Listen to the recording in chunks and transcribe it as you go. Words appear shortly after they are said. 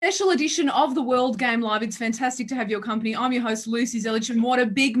special edition of the World Game Live. It's fantastic to have your company. I'm your host, Lucy Zelich, and what a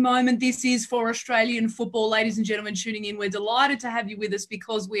big moment this is for Australian football. Ladies and gentlemen tuning in, we're delighted to have you with us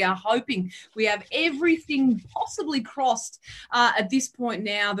because we are hoping we have everything possibly crossed at this point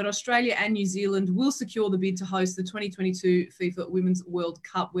now that Australia and New Zealand will secure the bid to host the 2022 FIFA Women's World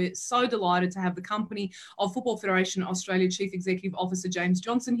Cup. We're so delighted to have the company of Football Federation Australia Chief Executive Officer James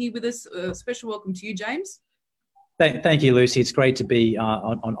Johnson here with us. Special welcome to you, James. Thank you, Lucy. It's great to be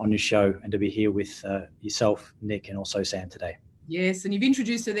on your show and to be here with yourself, Nick, and also Sam today. Yes, and you've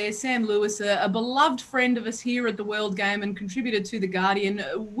introduced her there, Sam Lewis, a beloved friend of us here at the World Game and contributor to The Guardian,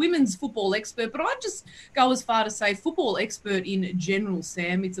 women's football expert, but I'd just go as far to say football expert in general,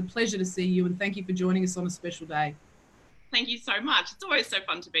 Sam. It's a pleasure to see you and thank you for joining us on a special day. Thank you so much. It's always so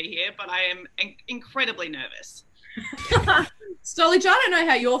fun to be here, but I am incredibly nervous. Stolich, I don't know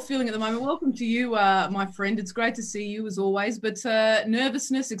how you're feeling at the moment. Welcome to you, my friend. It's great to see you as always, but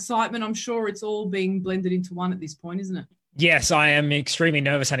nervousness, excitement, I'm sure it's all being blended into one at this point, isn't it? Yes, I am extremely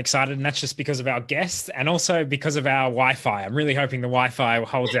nervous and excited, and that's just because of our guests and also because of our Wi-Fi. I'm really hoping the Wi-Fi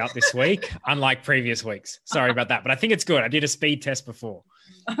holds out this week, unlike previous weeks. Sorry about that, but I think it's good. I did a speed test before.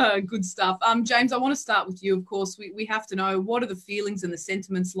 Good stuff. James, I want to start with you, of course. We have to know, what are the feelings and the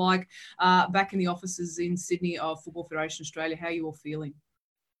sentiments like back in the offices in Sydney of Football Federation Australia? How are you all feeling?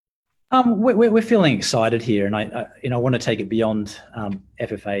 We're feeling excited here, and I want to take it beyond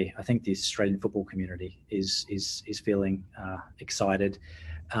FFA. I think the Australian football community is feeling excited.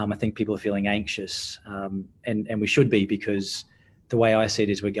 I think people are feeling anxious, and we should be, because the way I see it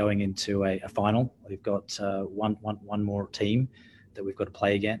is we're going into a final. We've got one more team that we've got to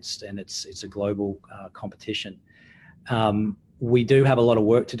play against, and it's a global competition. We do have a lot of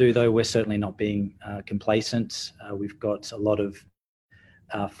work to do, though. We're certainly not being complacent. We've got a lot of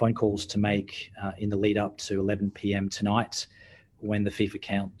phone calls to make in the lead up to 11 p.m. tonight when the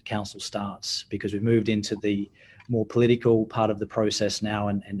FIFA Council starts, because we've moved into the more political part of the process now,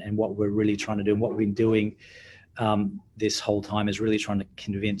 and what we're really trying to do and what we've been doing this whole time is really trying to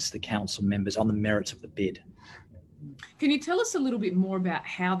convince the council members on the merits of the bid. Can you tell us a little bit more about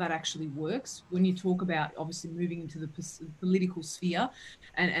how that actually works when you talk about obviously moving into the political sphere,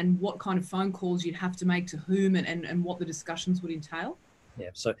 and what kind of phone calls you'd have to make to whom, and what the discussions would entail? Yeah,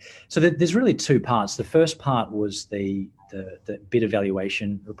 so there's really two parts. The first part was the bid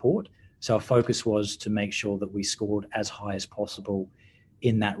evaluation report. So our focus was to make sure that we scored as high as possible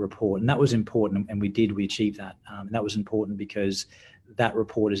in that report, and that was important, and we achieved that. And that was important because that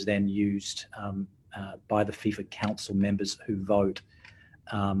report is then used by the FIFA Council members who vote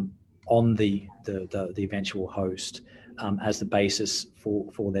on the eventual host as the basis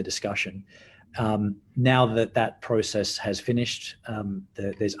for their discussion. Now that process has finished,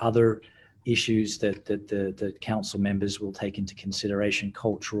 there's other issues that the council members will take into consideration: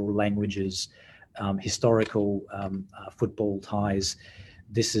 cultural, languages, historical, football ties.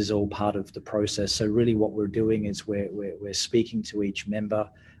 This is all part of the process. So really what we're doing is we're speaking to each member.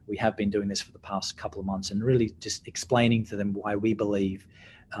 We have been doing this for the past couple of months, and really just explaining to them why we believe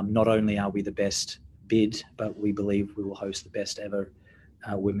not only are we the best bid, but we believe we will host the best ever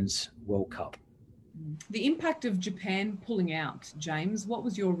Women's World Cup. The impact of Japan pulling out, James, what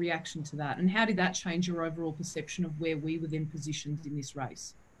was your reaction to that, and how did that change your overall perception of where we were then positioned in this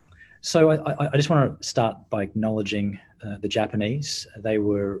race? So I just want to start by acknowledging the Japanese.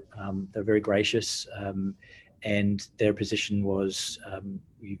 They're very gracious, and their position was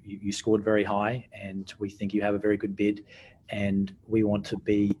you scored very high, and we think you have a very good bid, and we want to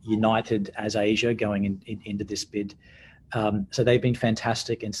be united as Asia going into this bid. So they've been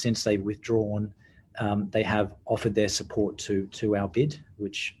fantastic, and since they've withdrawn, they have offered their support to our bid,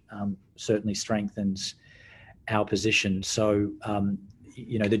 which certainly strengthens our position. So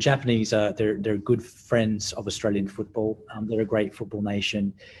the Japanese they're good friends of Australian football. They're a great football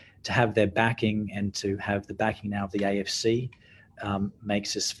nation. To have their backing, and to have the backing now of the AFC,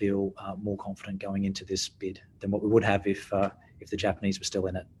 makes us feel more confident going into this bid than what we would have if the Japanese were still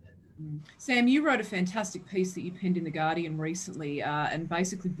in it. Sam, you wrote a fantastic piece that you penned in The Guardian recently, and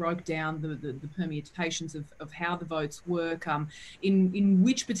basically broke down the permutations of how the votes work, in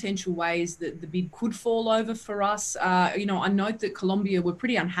which potential ways the bid could fall over for us. I note that Colombia were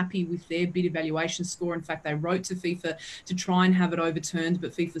pretty unhappy with their bid evaluation score. In fact, they wrote to FIFA to try and have it overturned,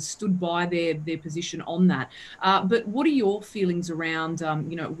 but FIFA stood by their position on that. But what are your feelings around,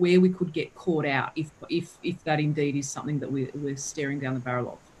 where we could get caught out if that indeed is something that we're staring down the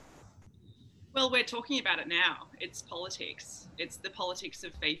barrel of? Well, we're talking about it now. It's politics. It's the politics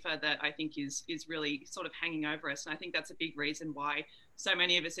of FIFA that I think is really sort of hanging over us. And I think that's a big reason why so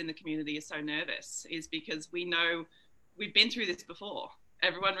many of us in the community are so nervous, is because we know we've been through this before.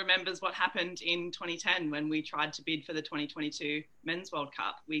 Everyone remembers what happened in 2010 when we tried to bid for the 2022 Men's World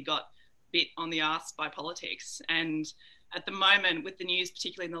Cup. We got bit on the arse by politics. And at the moment, with the news,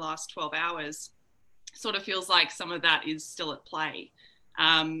 particularly in the last 12 hours, sort of feels like some of that is still at play.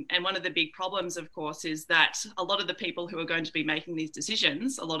 And one of the big problems, of course, is that a lot of the people who are going to be making these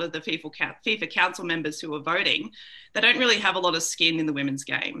decisions, a lot of the FIFA council members who are voting, they don't really have a lot of skin in the women's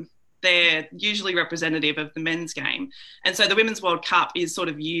game. They're usually representative of the men's game. And so the Women's World Cup is sort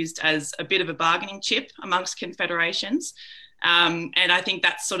of used as a bit of a bargaining chip amongst confederations. And I think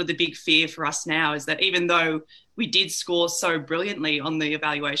that's sort of the big fear for us now, is that even though we did score so brilliantly on the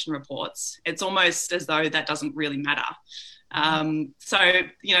evaluation reports, it's almost as though that doesn't really matter. So,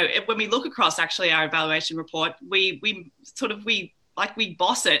 you know, when we look across actually our evaluation report, we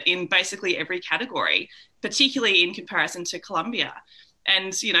boss it in basically every category, particularly in comparison to Colombia.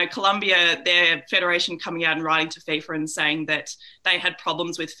 And, you know, Colombia, their federation coming out and writing to FIFA and saying that they had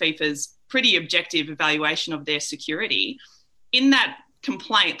problems with FIFA's pretty objective evaluation of their security. In that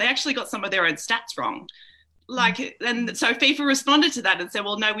complaint, they actually got some of their own stats wrong. And so FIFA responded to that and said,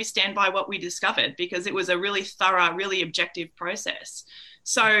 well, no, we stand by what we discovered, because it was a really thorough, really objective process.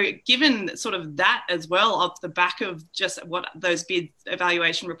 So given sort of that as well, off the back of just what those bid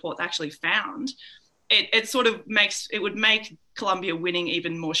evaluation reports actually found, it would make Colombia winning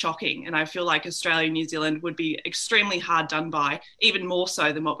even more shocking. And I feel like Australia and New Zealand would be extremely hard done by, even more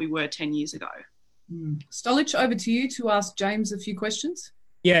so than what we were 10 years ago. Stolich, over to you to ask James a few questions.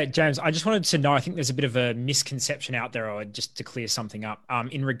 Yeah, James, I just wanted to know, I think there's a bit of a misconception out there, or just to clear something up,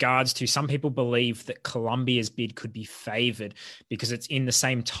 in regards to some people believe that Colombia's bid could be favoured because it's in the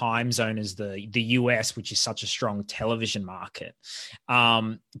same time zone as the US, which is such a strong television market.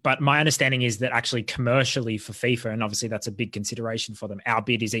 But my understanding is that actually commercially for FIFA, and obviously that's a big consideration for them, our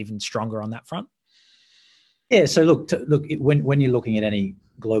bid is even stronger on that front. Yeah, so look, when you're looking at any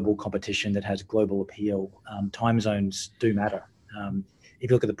global competition that has global appeal, time zones do matter. If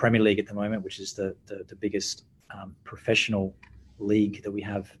you look at the Premier League at the moment, which is the biggest professional league that we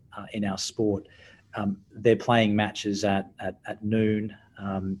have in our sport, they're playing matches at noon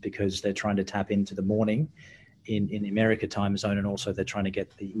because they're trying to tap into the morning in the America time zone, and also they're trying to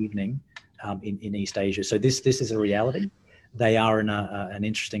get the evening in East Asia. So this is a reality. They are in an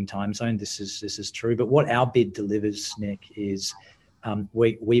interesting time zone. This is true. But what our bid delivers, Nick, is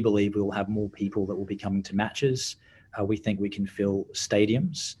we believe we will have more people that will be coming to matches. We think we can fill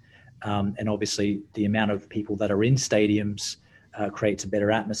stadiums. And obviously the amount of people that are in stadiums creates a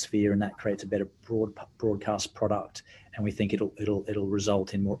better atmosphere, and that creates a better broadcast product. And we think it'll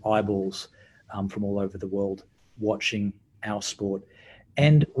result in more eyeballs from all over the world watching our sport.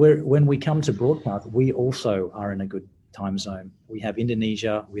 And when we come to broadcast, we also are in a good time zone. We have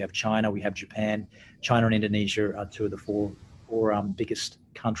Indonesia, we have China, we have Japan. China and Indonesia are two of the four biggest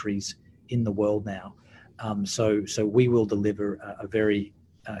countries in the world now. So we will deliver a very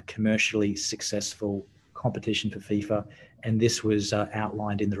commercially successful competition for FIFA, and this was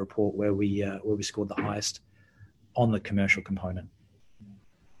outlined in the report where we scored the highest on the commercial component.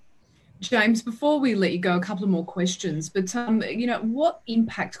 James, before we let you go, a couple of more questions. But you know, what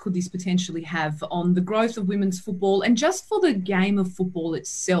impact could this potentially have on the growth of women's football and just for the game of football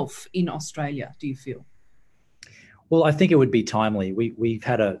itself in Australia, do you feel? Well, I think it would be timely. We've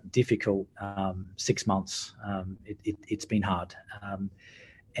had a difficult 6 months. It's been hard.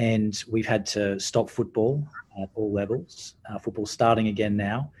 And we've had to stop football at all levels. Football's starting again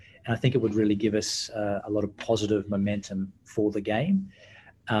now. And I think it would really give us a lot of positive momentum for the game.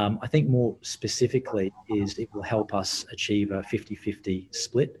 I think more specifically is it will help us achieve a 50-50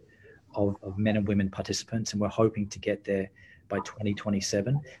 split of men and women participants. And we're hoping to get there by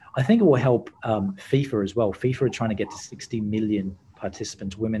 2027. I think it will help FIFA as well. FIFA are trying to get to 60 million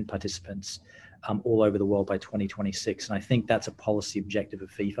participants, women participants, all over the world by 2026. And I think that's a policy objective of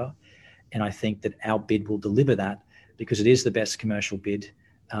FIFA. And I think that our bid will deliver that, because it is the best commercial bid,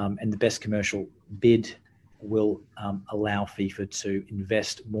 and the best commercial bid will allow FIFA to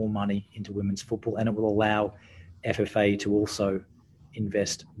invest more money into women's football, and it will allow FFA to also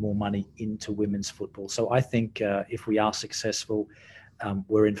invest more money into women's football. So I think if we are successful,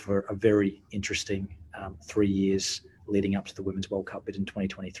 we're in for a very interesting 3 years leading up to the Women's World Cup bid in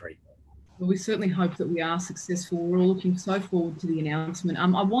 2023. Well, we certainly hope that we are successful. We're all looking so forward to the announcement. I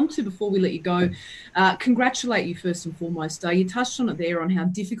want to, before we let you go, congratulate you first and foremost. You touched on it there on how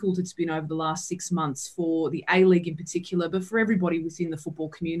difficult it's been over the last 6 months for the A-League in particular, but for everybody within the football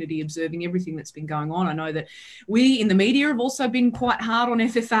community observing everything that's been going on. I know that we in the media have also been quite hard on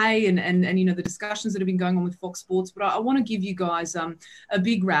FFA and you know, the discussions that have been going on with Fox Sports, but I want to give you guys a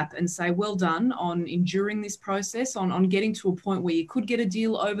big wrap and say well done on enduring this process, on getting to a point where you could get a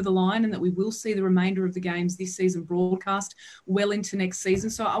deal over the line and that we will see the remainder of the games this season broadcast well into next season.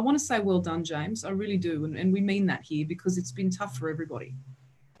 So I want to say well done, James. I really do. And we mean that here because it's been tough for everybody.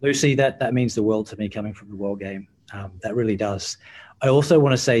 Lucy, that means the world to me coming from the World Game. That really does. I also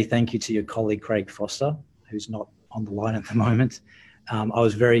want to say thank you to your colleague, Craig Foster, who's not on the line at the moment. I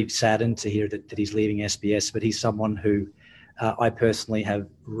was very saddened to hear that he's leaving SBS, but he's someone who I personally have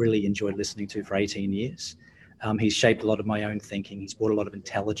really enjoyed listening to for 18 years. He's shaped a lot of my own thinking. He's brought a lot of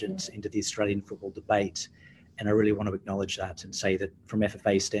intelligence into the Australian football debate. And I really want to acknowledge that and say that from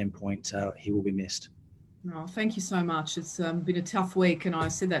FFA's standpoint, he will be missed. Oh, thank you so much. It's been a tough week, and I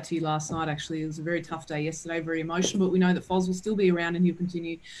said that to you last night, actually. It was a very tough day yesterday, very emotional, but we know that Foz will still be around and he'll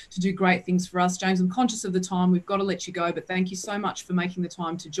continue to do great things for us. James, I'm conscious of the time. We've got to let you go, but thank you so much for making the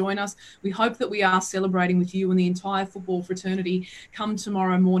time to join us. We hope that we are celebrating with you and the entire football fraternity come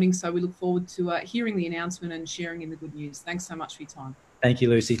tomorrow morning, so we look forward to hearing the announcement and sharing in the good news. Thanks so much for your time. Thank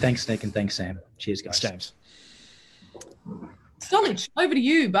you, Lucy. Thanks, Nick, and thanks, Sam. Cheers, guys. Thanks, James. Stolich, over to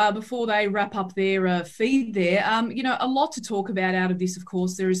you before they wrap up their feed there. You know, a lot to talk about out of this, of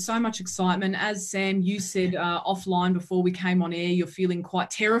course. There is so much excitement. As Sam, you said offline before we came on air, you're feeling quite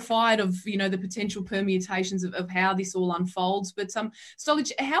terrified of, you know, the potential permutations of how this all unfolds. But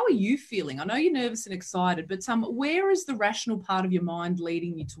Stolich, how are you feeling? I know you're nervous and excited, but where is the rational part of your mind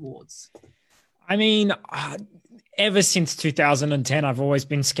leading you towards? I mean, ever since 2010, I've always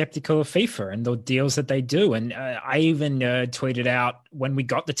been skeptical of FIFA and the deals that they do. And I even tweeted out when we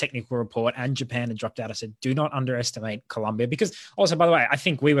got the technical report and Japan had dropped out, I said, do not underestimate Colombia. Because also, by the way, I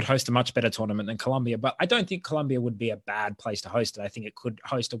think we would host a much better tournament than Colombia, but I don't think Colombia would be a bad place to host it. I think it could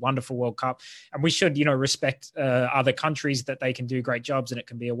host a wonderful World Cup. And we should, you know, respect other countries that they can do great jobs and it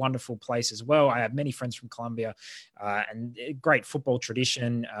can be a wonderful place as well. I have many friends from Colombia and great football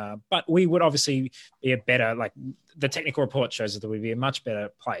tradition, but we would obviously be a better, like the technical report shows that we'd be a much better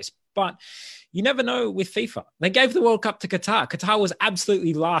place. But you never know with FIFA. They gave the World Cup to Qatar. Qatar was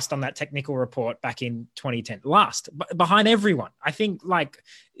absolutely last on that technical report back in 2010. Last, behind everyone. I think, like,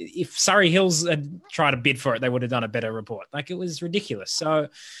 if Surrey Hills had tried to bid for it, they would have done a better report. Like, it was ridiculous. So,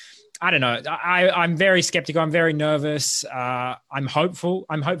 I don't know. I'm very skeptical. I'm very nervous. I'm hopeful.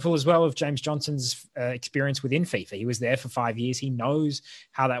 I'm hopeful as well of James Johnson's experience within FIFA. He was there for 5 years. He knows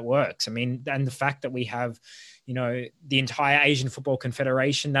how that works. I mean, and the fact that we have, you know, the entire Asian Football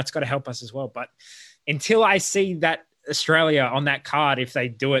Confederation, that's got to help us as well. But until I see that Australia on that card, if they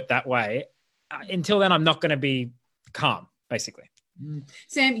do it that way, until then, I'm not going to be calm, basically.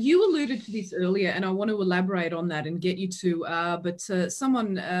 Sam, you alluded to this earlier, and I want to elaborate on that and get you to, but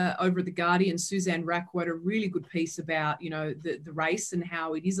someone over at The Guardian, Suzanne Rack, wrote a really good piece about, you know, the race and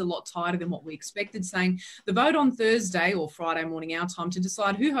how it is a lot tighter than what we expected, saying the vote on Thursday or Friday morning our time to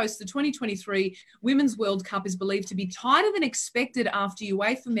decide who hosts the 2023 Women's World Cup is believed to be tighter than expected after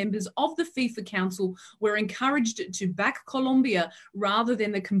UEFA members of the FIFA Council were encouraged to back Colombia rather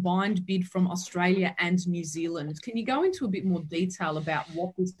than the combined bid from Australia and New Zealand. Can you go into a bit more detail about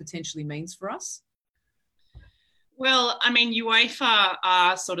what this potentially means for us? Well, I mean, UEFA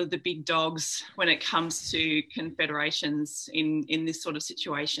are sort of the big dogs when it comes to confederations in this sort of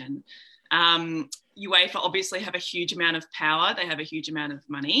situation. UEFA obviously have a huge amount of power. They have a huge amount of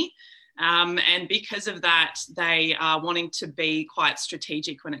money. And because of that, they are wanting to be quite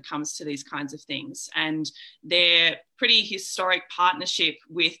strategic when it comes to these kinds of things. And their pretty historic partnership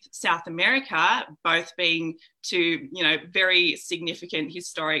with South America, both being two, you know, very significant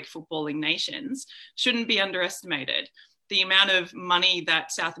historic footballing nations, shouldn't be underestimated. The amount of money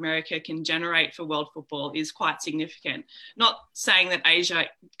that South America can generate for world football is quite significant. Not saying that Asia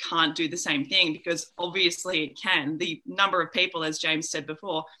can't do the same thing, because obviously it can. The number of people, as James said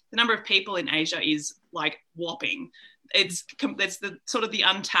before, the number of people in Asia is like whopping. It's the sort of the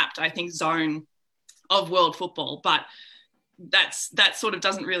untapped, I think, zone of world football. But that sort of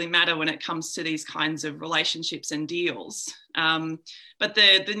doesn't really matter when it comes to these kinds of relationships and deals. But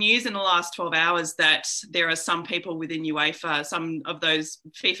the news in the last 12 hours that there are some people within UEFA, some of those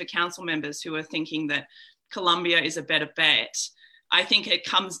FIFA Council members who are thinking that Colombia is a better bet, I think it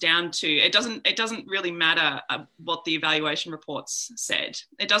comes down to, it doesn't really matter what the evaluation reports said.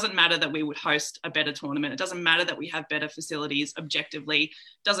 It doesn't matter that we would host a better tournament. It doesn't matter that we have better facilities objectively. It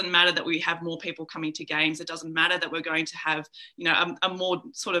doesn't matter that we have more people coming to games. It doesn't matter that we're going to have, you know, a more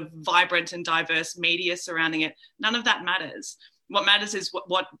sort of vibrant and diverse media surrounding it. None of that matters. What matters is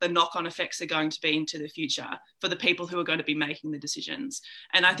what the knock-on effects are going to be into the future for the people who are going to be making the decisions.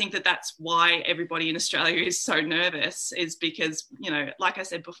 And I think that that's why everybody in Australia is so nervous, is because, you know, like I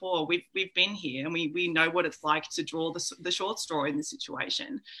said before, we've been here and we know what it's like to draw the short straw in this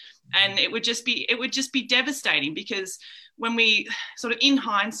situation. And it would just be devastating, because when we sort of, in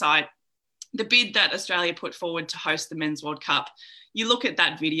hindsight, the bid that Australia put forward to host the Men's World Cup, you look at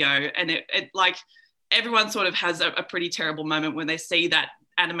that video and it like, everyone sort of has a pretty terrible moment when they see that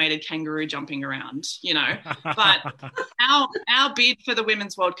animated kangaroo jumping around, you know. But our bid for the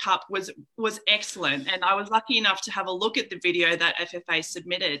Women's World Cup was excellent. And I was lucky enough to have a look at the video that FFA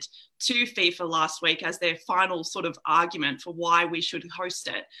submitted to FIFA last week as their final sort of argument for why we should host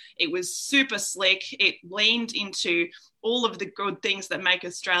it. It was super slick. It leaned into all of the good things that make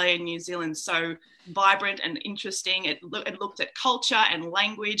Australia and New Zealand so vibrant and interesting. It looked at culture and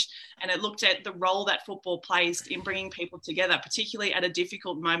language, and it looked at the role that football plays in bringing people together, particularly at a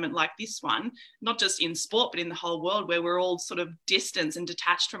difficult moment like this one, not just in sport, but in the whole world, where we're all sort of distanced and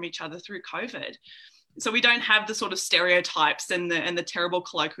detached from each other through COVID. So we don't have the sort of stereotypes and the terrible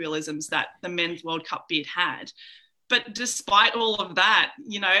colloquialisms that the Men's World Cup bid had. But despite all of that,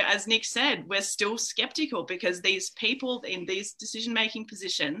 you know, as Nick said, we're still skeptical, because these people in these decision-making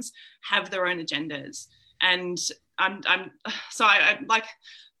positions have their own agendas. And I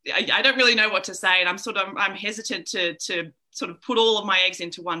don't really know what to say. And I'm hesitant to sort of put all of my eggs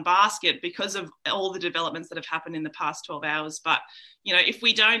into one basket because of all the developments that have happened in the past 12 hours. But, you know, if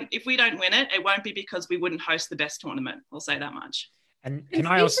we don't win it, it won't be because we wouldn't host the best tournament. I'll say that much. And can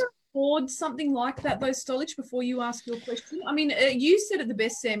I also afford something like that, though, Stolich, before you ask your question? I mean, you said it the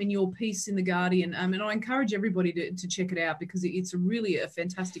best, Sam, in your piece in The Guardian, and I encourage everybody to check it out, because it's really a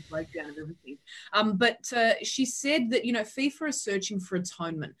fantastic breakdown of everything. But she said that, you know, FIFA is searching for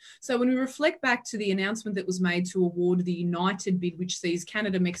atonement. So when we reflect back to the announcement that was made to award the United bid, which sees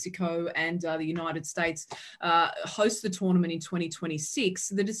Canada, Mexico, and the United States host the tournament in 2026,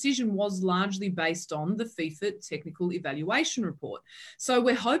 the decision was largely based on the FIFA technical evaluation report. So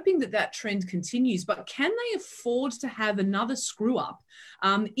we're hoping that trend continues, but can they afford to have another screw up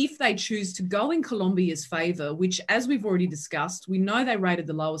if they choose to go in Colombia's favour, which, as we've already discussed, we know they rated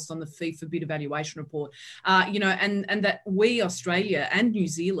the lowest on the FIFA bid evaluation report, you know, and that we, Australia and New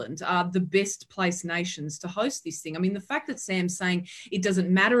Zealand, are the best placed nations to host this thing. I mean, the fact that Sam's saying it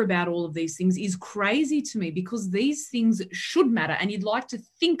doesn't matter about all of these things is crazy to me, because these things should matter, and you'd like to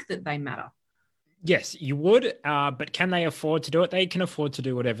think that they matter. Yes, you would, but can they afford to do it? They can afford to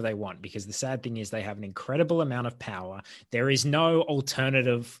do whatever they want, because the sad thing is they have an incredible amount of power. There is no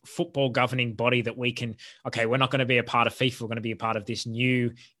alternative football governing body that we can, okay, we're not going to be a part of FIFA, we're going to be a part of this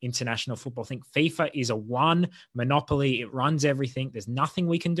new international football thing. FIFA is a one monopoly. It runs everything. There's nothing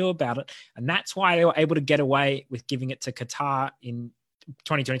we can do about it. And that's why they were able to get away with giving it to Qatar in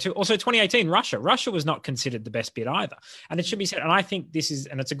 2022. Also 2018, Russia was not considered the best bid either. And it should be said, and I think this is,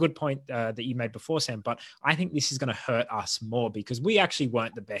 and it's a good point that you made before, Sam, but I think this is going to hurt us more, because we actually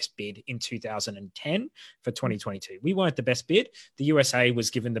weren't the best bid in 2010 for 2022. We weren't the best bid. The USA was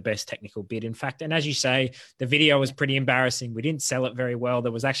given the best technical bid, in fact. And as you say, the video was pretty embarrassing. We didn't sell it very well.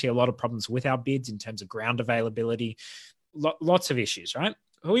 There was actually a lot of problems with our bids in terms of ground availability, lots of issues, right?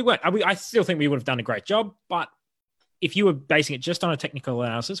 I still think we would have done a great job, but if you were basing it just on a technical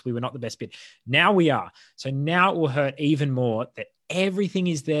analysis, we were not the best bid. Now we are. So now it will hurt even more that everything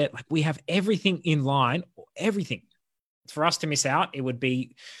is there. Like, we have everything in line, or everything. For us to miss out, it would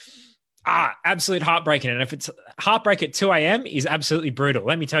be absolute heartbreaking. And if it's heartbreak at 2 a.m. is absolutely brutal.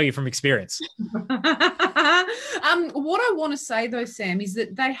 Let me tell you from experience. What I want to say, though, Sam, is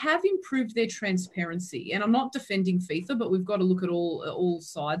that they have improved their transparency. And I'm not defending FIFA, but we've got to look at all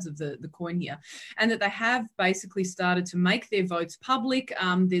sides of the coin here. And that they have basically started to make their votes public.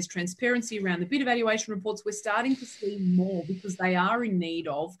 There's transparency around the bid evaluation reports. We're starting to see more, because they are in need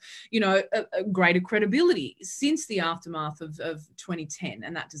of, you know, a greater credibility since the aftermath of 2010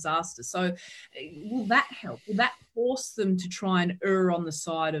 and that disaster. So will that help? Will that force them to try and err on the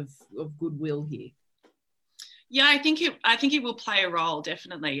side of goodwill here? Yeah, I think it will play a role,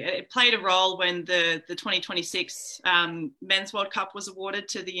 definitely. It played a role when the 2026 Men's World Cup was awarded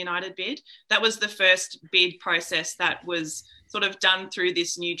to the United bid. That was the first bid process that was sort of done through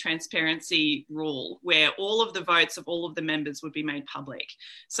this new transparency rule where all of the votes of all of the members would be made public.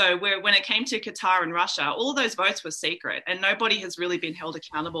 So when it came to Qatar and Russia, all of those votes were secret and nobody has really been held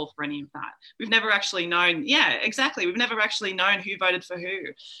accountable for any of that. We've never actually known, we've never actually known who voted for who.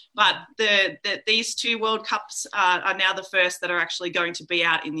 But these two World Cups are now the first that are actually going to be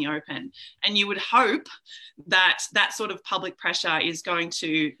out in the open. And you would hope that that sort of public pressure is going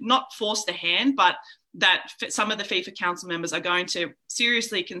to not force the hand, but that some of the FIFA Council members are going to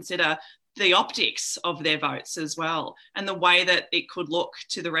seriously consider the optics of their votes as well, and the way that it could look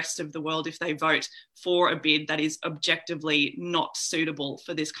to the rest of the world if they vote for a bid that is objectively not suitable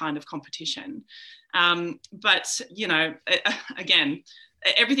for this kind of competition. But, again,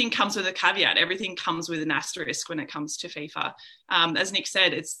 everything comes with a caveat. Everything comes with an asterisk when it comes to FIFA. As Nick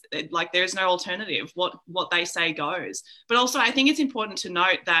said, there's no alternative. What they say goes. But also, I think it's important to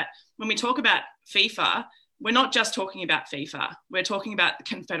note that when we talk about FIFA, we're not just talking about FIFA. We're talking about the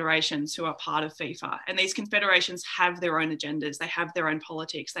confederations who are part of FIFA. And these confederations have their own agendas. They have their own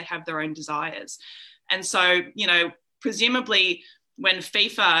politics. They have their own desires. And so, presumably when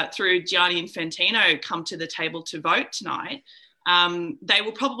FIFA through Gianni Infantino come to the table to vote tonight, they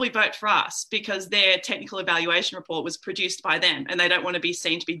will probably vote for us because their technical evaluation report was produced by them and they don't want to be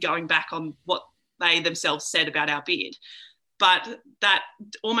seen to be going back on what they themselves said about our bid. But that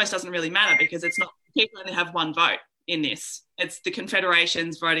almost doesn't really matter because it's not, people only have one vote in this. It's the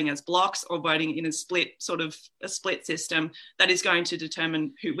confederations voting as blocks or voting in a split system that is going to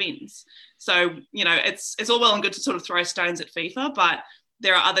determine who wins. So, it's all well and good to sort of throw stones at FIFA, but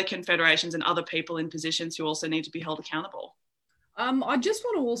there are other confederations and other people in positions who also need to be held accountable. I just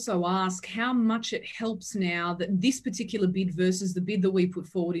want to also ask how much it helps now that this particular bid versus the bid that we put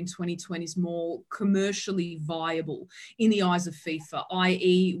forward in 2020 is more commercially viable in the eyes of FIFA,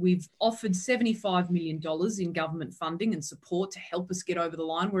 i.e. we've offered $75 million in government funding and support to help us get over the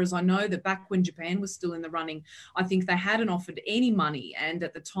line, whereas I know that back when Japan was still in the running, I think they hadn't offered any money, and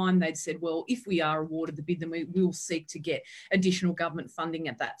at the time they'd said, well, if we are awarded the bid, then we will seek to get additional government funding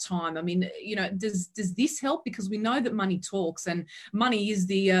at that time. I mean, does this help? Because we know that money talks, and money is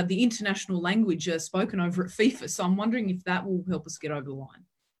the international language spoken over at FIFA. So I'm wondering if that will help us get over the line.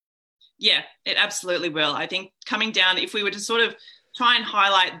 Yeah, it absolutely will. I think coming down, if we were to sort of try and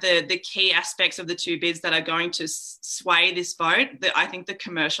highlight the key aspects of the two bids that are going to sway this vote, I think the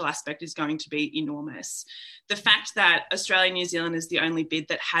commercial aspect is going to be enormous. The fact that Australia and New Zealand is the only bid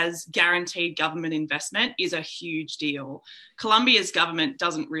that has guaranteed government investment is a huge deal. Colombia's government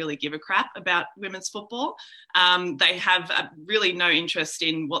doesn't really give a crap about women's football. They have really no interest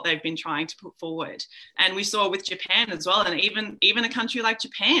in what they've been trying to put forward. And we saw with Japan as well, and even a country like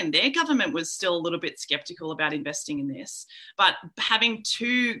Japan, their government was still a little bit sceptical about investing in this. But having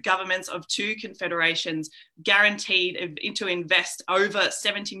two governments of two confederations guaranteed to invest over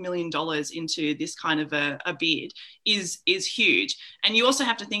 $70 million into this kind of a bid is huge. And you also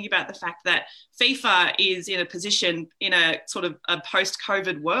have to think about the fact that FIFA is in a position in a sort of a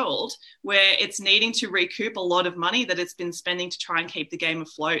post-COVID world where it's needing to recoup a lot of money that it's been spending to try and keep the game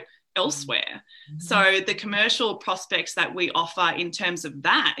afloat elsewhere. Mm-hmm. So the commercial prospects that we offer in terms of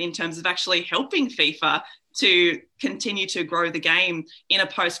actually helping FIFA to continue to grow the game in a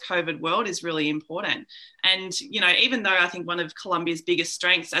post-COVID world is really important. And, even though I think one of Colombia's biggest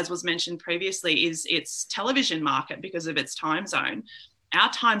strengths, as was mentioned previously, is its television market because of its time zone, our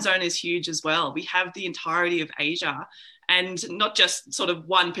time zone is huge as well. We have the entirety of Asia, and not just sort of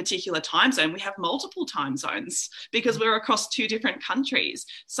one particular time zone. We have multiple time zones because we're across two different countries.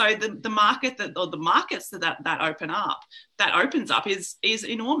 So the market the markets that opens up is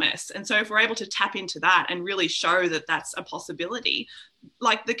enormous. And so if we're able to tap into that and really show that that's a possibility,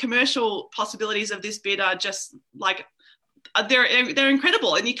 like the commercial possibilities of this bid are just like, they're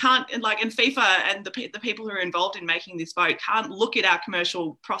incredible, and you can't and FIFA and the people who are involved in making this vote can't look at our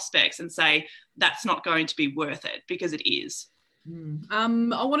commercial prospects and say that's not going to be worth it, because it is. I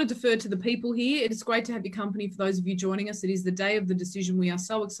want to defer to the people here. It is great to have your company for those of you joining us. It is the day of the decision. We are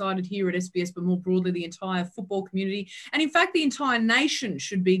so excited here at SBS, but more broadly, the entire football community. And in fact, the entire nation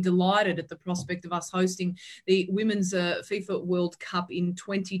should be delighted at the prospect of us hosting the Women's FIFA World Cup in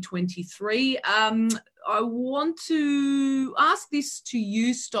 2023. I want to ask this to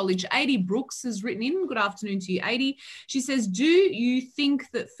you, Stolich. Adi Brooks has written in. Good afternoon to you, Adi. She says, do you think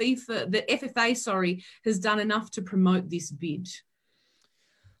that the FFA, has done enough to promote this bid?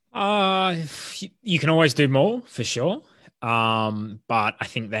 You can always do more, for sure. But I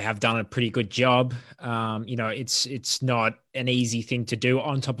think they have done a pretty good job. It's not an easy thing to do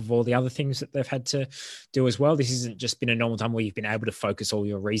on top of all the other things that they've had to do as well. This hasn't just been a normal time where you've been able to focus all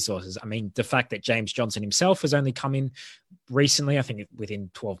your resources. I mean, the fact that James Johnson himself has only come in recently, I think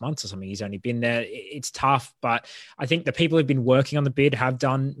within 12 months or something, he's only been there. It's tough, but I think the people who've been working on the bid have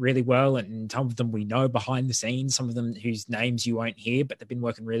done really well. And some of them we know behind the scenes, some of them whose names you won't hear, but they've been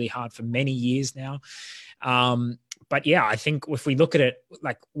working really hard for many years now. But yeah, I think if we look at it,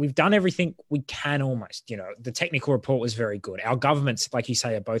 like we've done everything we can almost, the technical report was very good. Our governments, like you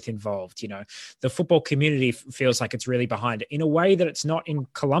say, are both involved. The football community feels like it's really behind it in a way that it's not in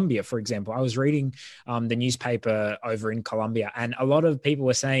Colombia, for example. I was reading the newspaper over in Colombia, and a lot of people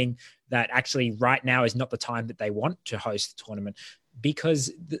were saying that actually right now is not the time that they want to host the tournament, because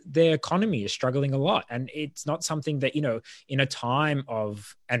their economy is struggling a lot. And it's not something that, in a time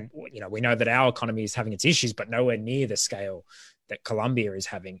of, and, we know that our economy is having its issues, but nowhere near the scale that Colombia is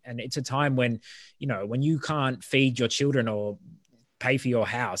having. And it's a time when, when you can't feed your children or pay for your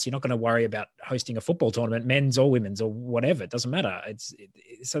house, you're not going to worry about hosting a football tournament, men's or women's or whatever. It doesn't matter.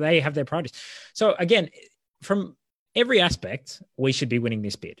 So they have their priorities. So again, from every aspect, we should be winning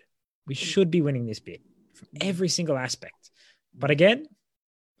this bid. We should be winning this bid from every single aspect. But again,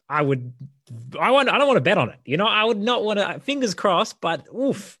 I don't want to bet on it. I would not want to, fingers crossed, but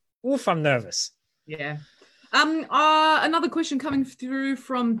I'm nervous. Yeah. Another question coming through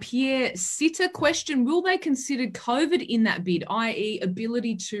from Pierre Sitter. Question: will they consider COVID in that bid, i.e.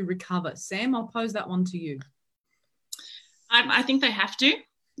 ability to recover? Sam, I'll pose that one to you. I think they have to.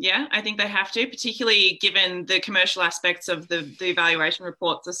 Yeah, I think they have to, particularly given the commercial aspects of the evaluation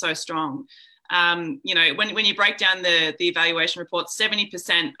reports are so strong. When you break down the evaluation report,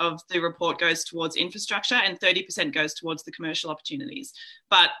 70% of the report goes towards infrastructure and 30% goes towards the commercial opportunities.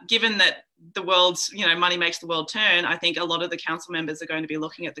 But given that the world's, money makes the world turn, I think a lot of the council members are going to be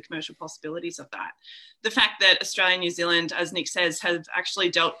looking at the commercial possibilities of that. The fact that Australia and New Zealand, as Nick says, have actually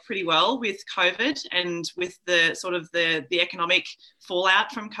dealt pretty well with COVID and with the sort of the economic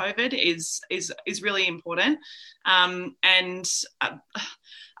fallout from COVID is really important.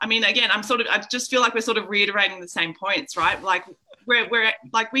 Again, I just feel like we're sort of reiterating the same points, right? Like we're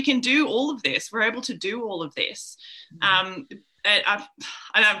like, we can do all of this. We're able to do all of this.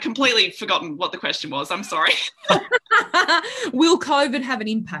 I've completely forgotten what the question was. I'm sorry. Will COVID have an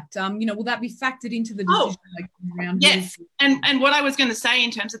impact? Will that be factored into the decision making around? Yes. And what I was going to say in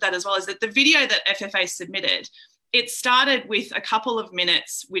terms of that as well is that the video that FFA submitted, it started with a couple of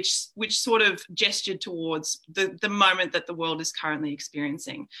minutes, which sort of gestured towards the moment that the world is currently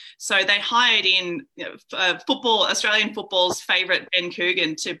experiencing. So they hired in Australian football's favourite Ben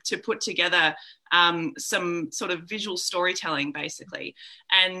Coogan to put together some sort of visual storytelling, basically.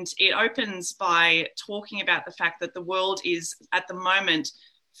 And it opens by talking about the fact that the world is at the moment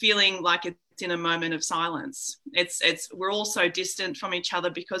feeling like it's in a moment of silence. We're all so distant from each other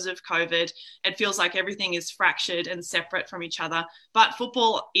because of COVID. It feels like everything is fractured and separate from each other. But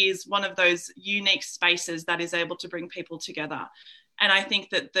football is one of those unique spaces that is able to bring people together. And I think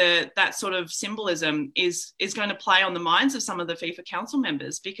that that sort of symbolism is going to play on the minds of some of the FIFA council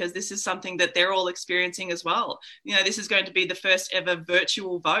members, because this is something that they're all experiencing as well. This is going to be the first ever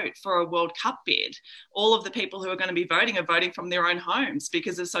virtual vote for a World Cup bid. All of the people who are going to be voting are voting from their own homes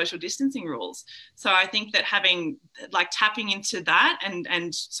because of social distancing rules. So I think that tapping into that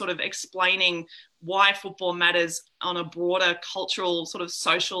and sort of explaining why football matters on a broader cultural, sort of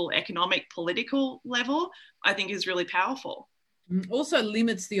social, economic, political level, I think is really powerful. Also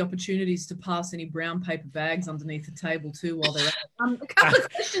limits the opportunities to pass any brown paper bags underneath the table too while they're at a couple of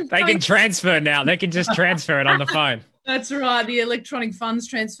questions. They can transfer now. They can just transfer it on the phone. That's right, the electronic funds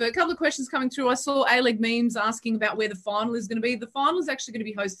transfer. A couple of questions coming through. I saw A-Leg Memes asking about where the final is going to be. The final is actually going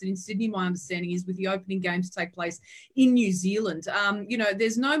to be hosted in Sydney, my understanding is, with the opening games to take place in New Zealand.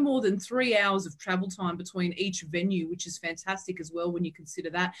 There's no more than 3 hours of travel time between each venue, which is fantastic as well when you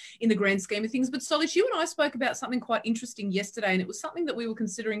consider that in the grand scheme of things. But Solich, you and I spoke about something quite interesting yesterday, and it was something that we were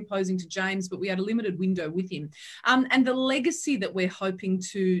considering posing to James, but we had a limited window with him. And the legacy that we're hoping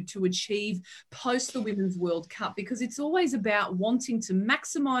to achieve post the Women's World Cup, because it's always about wanting to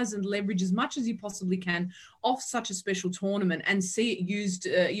maximise and leverage as much as you possibly can off such a special tournament and see it used,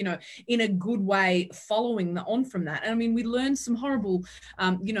 in a good way following on from that. And I mean, we learned some horrible,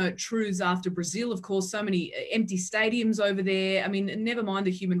 truths after Brazil, of course, so many empty stadiums over there. I mean, never mind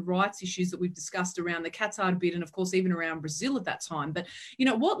the human rights issues that we've discussed around the Qatar bid and, of course, even around Brazil at that time. But,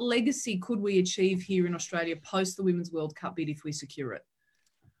 what legacy could we achieve here in Australia post the Women's World Cup bid if we secure it?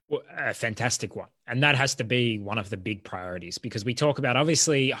 A fantastic one. And that has to be one of the big priorities, because we talk about,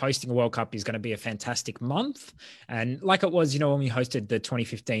 obviously, hosting a World Cup is going to be a fantastic month. And like it was, when we hosted the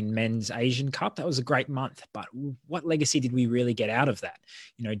 2015 Men's Asian Cup, that was a great month. But what legacy did we really get out of that?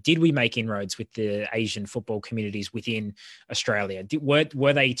 Did we make inroads with the Asian football communities within Australia?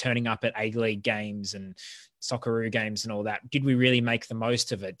 Were they turning up at A-League games and Socceroo games and all that? Did we really make the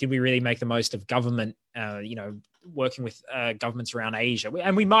most of it? Did we really make the most of government, working with governments around Asia?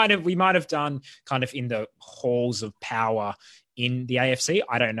 And we might have done kind of in the halls of power in the AFC.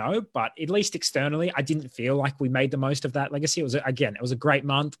 I don't know, but at least externally, I didn't feel like we made the most of that legacy. It was a great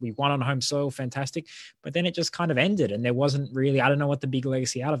month. We won on home soil, fantastic. But then it just kind of ended, and there wasn't really, I don't know what the big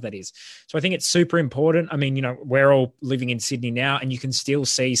legacy out of that is. So I think it's super important. I mean, we're all living in Sydney now, and you can still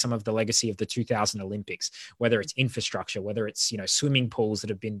see some of the legacy of the 2000 Olympics, whether it's infrastructure, whether it's, swimming pools that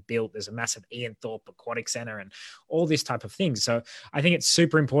have been built. There's a massive Ian Thorpe Aquatic Centre and all this type of things. So I think it's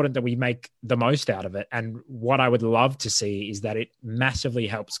super important that we make the most out of it. And what I would love to see is that it massively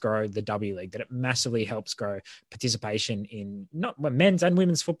helps grow the W League, that it massively helps grow participation in not men's and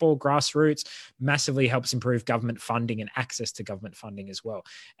women's football, grassroots, massively helps improve government funding and access to government funding as well.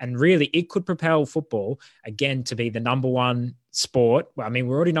 And really, it could propel football again to be the number one sport. Well, I mean,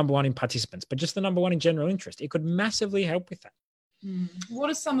 we're already number one in participants, but just the number one in general interest. It could massively help with that. What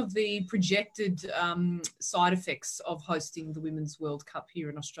are some of the projected side effects of hosting the Women's World Cup here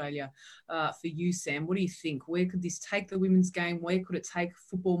in Australia for you, Sam? What do you think? Where could this take the women's game? Where could it take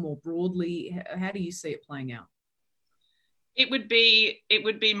football more broadly? How do you see it playing out? It would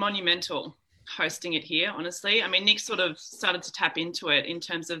be monumental hosting it here, honestly. I mean, Nick sort of started to tap into it in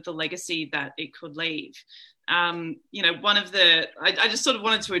terms of the legacy that it could leave. I just sort of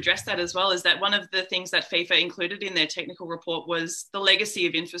wanted to address that as well, is that one of the things that FIFA included in their technical report was the legacy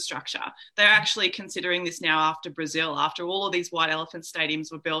of infrastructure. They're actually considering this now after Brazil, after all of these white elephant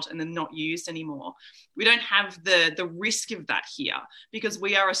stadiums were built and then not used anymore. We don't have the risk of that here because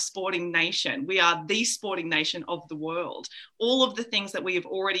we are a sporting nation. We are the sporting nation of the world. All of the things that we have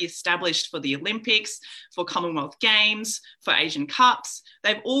already established for the Olympics, for Commonwealth Games, for Asian Cups,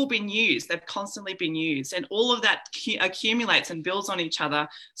 they've all been used. They've constantly been used. And all of that accumulates and builds on each other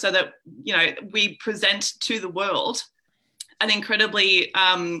so that, we present to the world an incredibly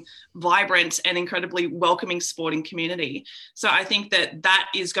vibrant and incredibly welcoming sporting community. So I think that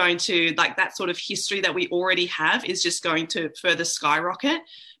is going to, that sort of history that we already have is just going to further skyrocket.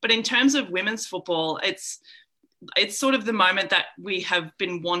 But in terms of women's football, it's sort of the moment that we have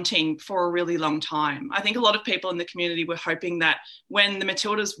been wanting for a really long time. I think a lot of people in the community were hoping that when the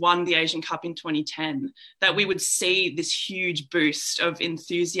Matildas won the Asian Cup in 2010, that we would see this huge boost of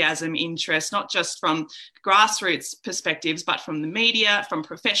enthusiasm, interest, not just from grassroots perspectives, but from the media, from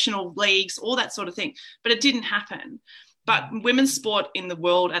professional leagues, all that sort of thing. But it didn't happen. But women's sport in the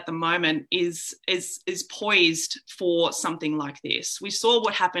world at the moment is poised for something like this. We saw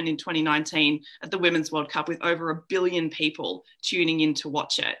what happened in 2019 at the Women's World Cup with over 1 billion people tuning in to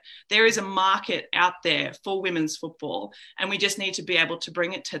watch it. There is a market out there for women's football, and we just need to be able to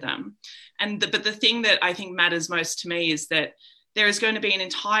bring it to them. But the thing that I think matters most to me is that there is going to be an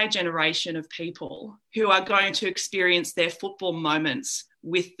entire generation of people who are going to experience their football moments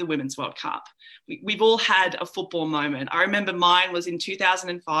with the Women's World Cup. We've all had a football moment. I remember mine was in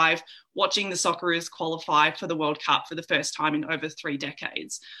 2005, watching the Socceroos qualify for the World Cup for the first time in over 3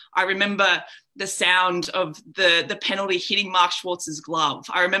 decades. I remember the sound of the penalty hitting Mark Schwartz's glove.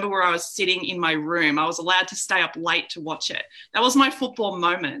 I remember where I was sitting in my room. I was allowed to stay up late to watch it. That was my football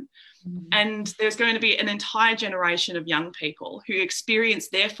moment. And there's going to be an entire generation of young people who experience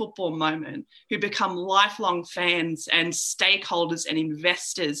their football moment, who become lifelong fans and stakeholders and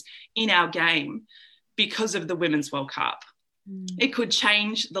investors in our game because of the Women's World Cup. It could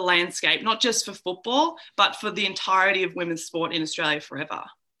change the landscape, not just for football, but for the entirety of women's sport in Australia forever.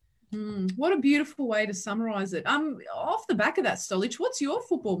 What a beautiful way to summarise it. Off the back of that, Stolich, what's your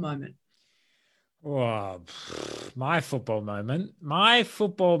football moment? Oh, my football moment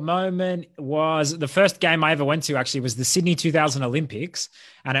was the first game I ever went to, actually, was the Sydney 2000 Olympics,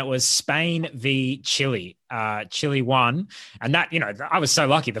 and it was Spain v Chile. Chile won, and that, I was so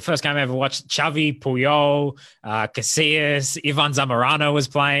lucky. The first game I ever watched, Xavi, Puyol, Casillas, Ivan Zamorano was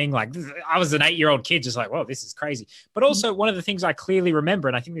playing. Like, I was an 8-year-old kid just like, whoa, this is crazy. But also one of the things I clearly remember,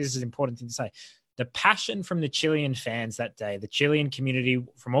 and I think this is an important thing to say, the passion from the Chilean fans that day, the Chilean community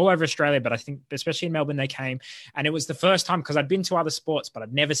from all over Australia, but I think especially in Melbourne, they came. And it was the first time, because I'd been to other sports, but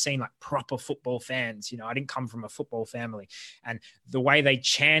I'd never seen like proper football fans. You know, I didn't come from a football family. And the way they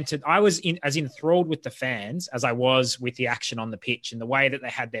chanted, I was as enthralled with the fans as I was with the action on the pitch, and the way that they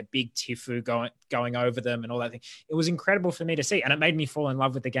had their big tifu going over them and all that thing. It was incredible for me to see. And it made me fall in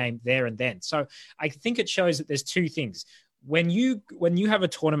love with the game there and then. So I think it shows that there's two things. When you have a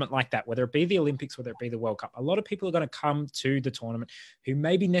tournament like that, whether it be the Olympics, whether it be the World Cup, a lot of people are going to come to the tournament who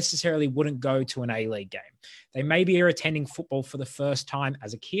maybe necessarily wouldn't go to an A-League game. They maybe are attending football for the first time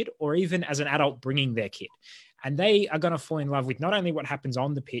as a kid, or even as an adult bringing their kid. And they are going to fall in love with not only what happens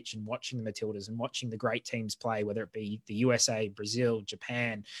on the pitch and watching the Matildas and watching the great teams play, whether it be the USA, Brazil,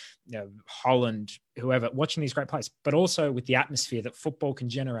 Japan, Holland, whoever, watching these great players, but also with the atmosphere that football can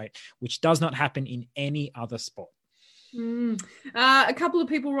generate, which does not happen in any other sport. A couple of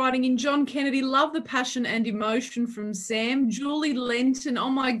people writing in. John Kennedy, love the passion and emotion from Sam. Julie Lenton, oh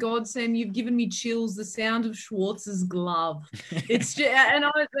my God, Sam, you've given me chills. The sound of Schwartz's glove. It's just, and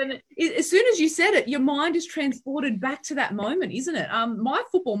as soon as you said it, your mind is transported back to that moment, isn't it? My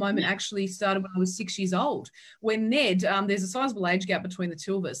football moment actually started when I was 6 years old. When Ned, there's a sizable age gap between the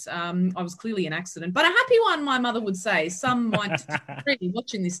two of us. I was clearly an accident, but a happy one, my mother would say. Some might be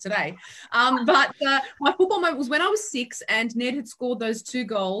watching this today. But my football moment was when I was 6. And Ned had scored those 2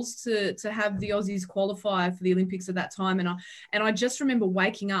 goals to have the Aussies qualify for the Olympics at that time. And I just remember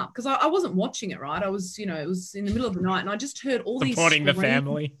waking up because I wasn't watching it, right? I was, it was in the middle of the night, and I just heard all these supporting the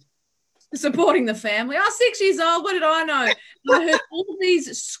family. Supporting the family. I was 6 years old. What did I know? And I heard all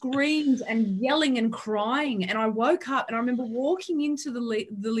these screams and yelling and crying. And I woke up and I remember walking into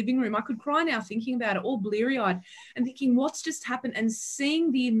the living room. I could cry now thinking about it, all bleary-eyed and thinking, what's just happened? And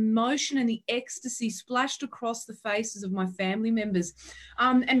seeing the emotion and the ecstasy splashed across the faces of my family members,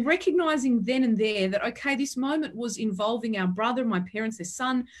 and recognizing then and there that, okay, this moment was involving our brother, my parents, their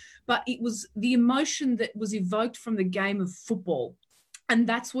son, but it was the emotion that was evoked from the game of football. And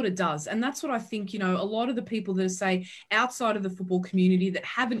that's what it does. And that's what I think, a lot of the people that say outside of the football community that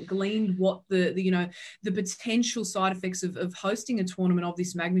haven't gleaned what the potential side effects of hosting a tournament of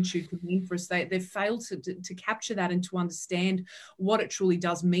this magnitude could mean for us, they've failed to capture that and to understand what it truly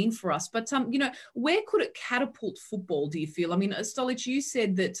does mean for us. But, where could it catapult football, do you feel? I mean, Stolich, you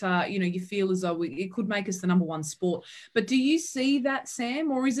said that, you feel as though it could make us the number one sport. But do you see that,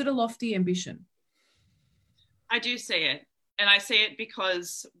 Sam, or is it a lofty ambition? I do see it. And I see it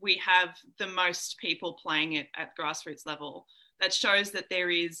because we have the most people playing it at grassroots level. That shows that there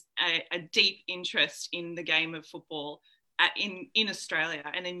is a deep interest in the game of football in Australia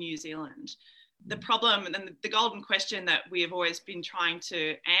and in New Zealand. The problem and the golden question that we have always been trying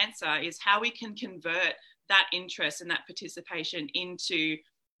to answer is how we can convert that interest and that participation into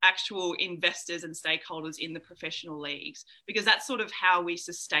actual investors and stakeholders in the professional leagues, because that's sort of how we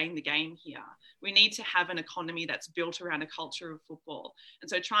sustain the game here. We need to have an economy that's built around a culture of football. And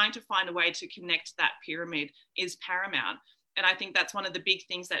so trying to find a way to connect that pyramid is paramount. And I think that's one of the big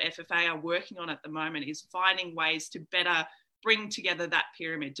things that FFA are working on at the moment, is finding ways to better bring together that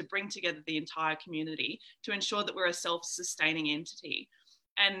pyramid, to bring together the entire community, to ensure that we're a self-sustaining entity.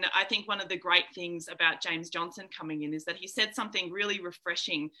 And I think one of the great things about James Johnson coming in is that he said something really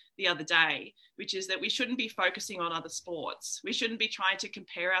refreshing the other day, which is that we shouldn't be focusing on other sports. We shouldn't be trying to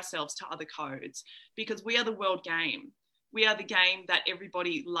compare ourselves to other codes, because we are the world game. We are the game that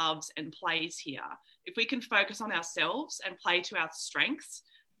everybody loves and plays here. If we can focus on ourselves and play to our strengths,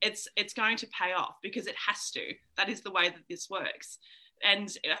 it's going to pay off, because it has to. That is the way that this works.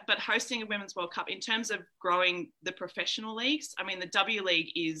 But hosting a Women's World Cup, in terms of growing the professional leagues, I mean, the W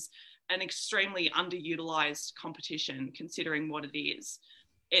League is an extremely underutilized competition considering what it is.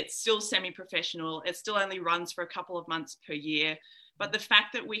 It's still semi-professional. It still only runs for a couple of months per year. But the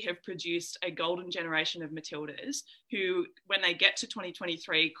fact that we have produced a golden generation of Matildas who, when they get to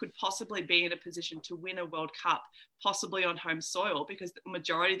 2023, could possibly be in a position to win a World Cup, possibly on home soil, because the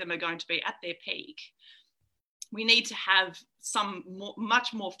majority of them are going to be at their peak. We need to have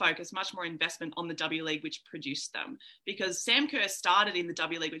much more focus, much more investment on the W League, which produced them. Because Sam Kerr started in the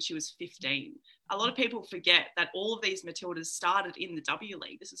W League when she was 15. A lot of people forget that all of these Matildas started in the W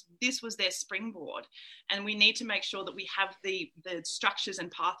League. This was their springboard. And we need to make sure that we have the structures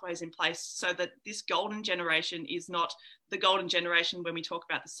and pathways in place so that this golden generation is not the golden generation when we talk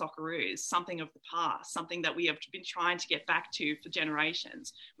about the Socceroos, something of the past, something that we have been trying to get back to for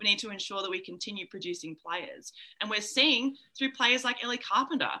generations. We need to ensure that we continue producing players. And we're seeing through players like Ellie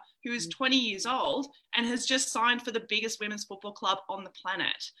Carpenter, who is 20 years old and has just signed for the biggest women's football club on the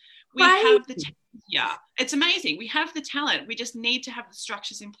planet. We have the Yeah, it's amazing. We have the talent. We just need to have the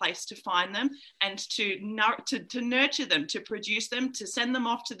structures in place to find them and to nurture them, to produce them, to send them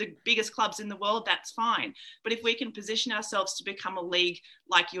off to the biggest clubs in the world. That's fine. But if we can position ourselves to become a league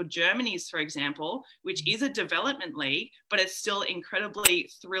like your Germany's, for example, which is a development league, but it's still incredibly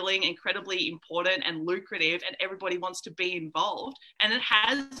thrilling, incredibly important and lucrative, and everybody wants to be involved. And it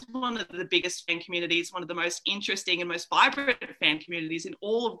has one of the biggest fan communities, one of the most interesting and most vibrant fan communities in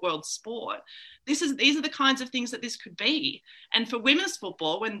all of world sport. These are the kinds of things that this could be. And for women's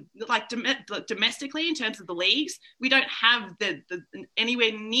football, when like domestically in terms of the leagues, we don't have the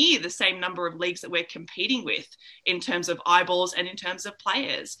anywhere near the same number of leagues that we're competing with in terms of eyeballs and in terms of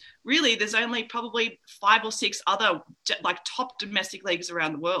players. Really, there's only probably 5 or 6 other like top domestic leagues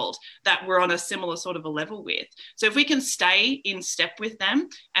around the world that we're on a similar sort of a level with. So if we can stay in step with them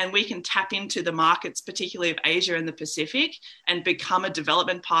and we can tap into the markets, particularly of Asia and the Pacific, and become a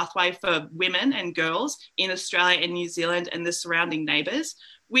development pathway for women and girls in Australia and New Zealand and the surrounding neighbours,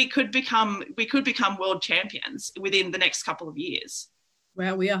 we could become world champions within the next couple of years.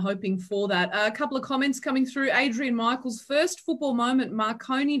 Well, we are hoping for that. A couple of comments coming through. Adrian Michaels, first football moment,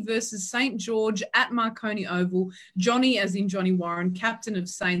 Marconi versus St. George at Marconi Oval. Johnny, as in Johnny Warren, captain of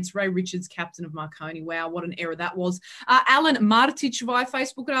Saints. Ray Richards, captain of Marconi. Wow, what an era that was. Alan Martic via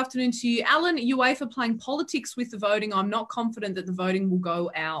Facebook, good afternoon to you. Alan, UEFA playing politics with the voting. I'm not confident that the voting will go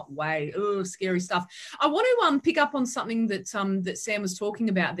our way. Oh, scary stuff. I want to pick up on something that Sam was talking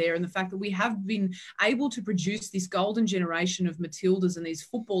about there, and the fact that we have been able to produce this golden generation of Matildas and these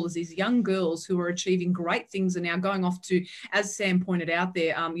footballers, these young girls who are achieving great things, are now going off to, as Sam pointed out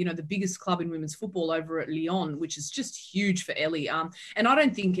there, the biggest club in women's football over at Lyon, which is just huge for Ellie. And I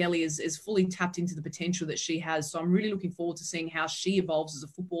don't think Ellie is fully tapped into the potential that she has. So I'm really looking forward to seeing how she evolves as a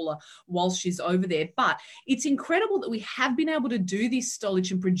footballer while she's over there. But it's incredible that we have been able to do this,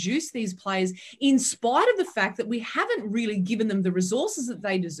 Stolich, and produce these players in spite of the fact that we haven't really given them the resources that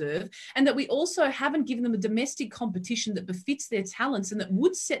they deserve, and that we also haven't given them a domestic competition that befits their talents and that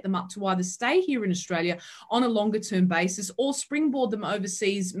would set them up to either stay here in Australia on a longer term basis or springboard them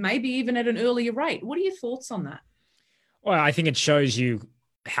overseas, maybe even at an earlier rate. What are your thoughts on that? Well, I think it shows you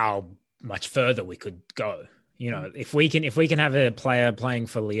how much further we could go. You know, if we can have a player playing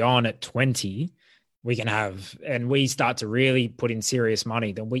for Lyon at 20, we can have, and we start to really put in serious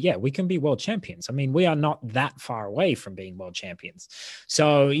money, then we can be world champions. I mean, we are not that far away from being world champions.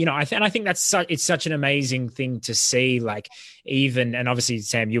 So, I think it's such an amazing thing to see, like even, and obviously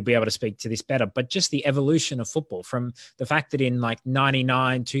Sam, you'll be able to speak to this better, but just the evolution of football from the fact that in like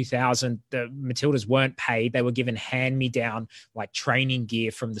 99, 2000, the Matildas weren't paid. They were given hand-me-down like training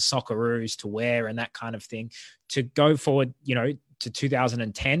gear from the Socceroos to wear and that kind of thing, to go forward, to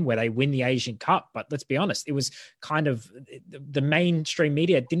 2010 where they win the Asian Cup. But let's be honest, it was kind of the mainstream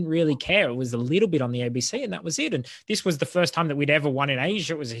media didn't really care. It was a little bit on the ABC and that was it. And this was the first time that we'd ever won in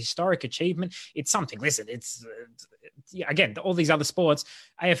Asia. It was a historic achievement. It's something, listen, it's again, all these other sports,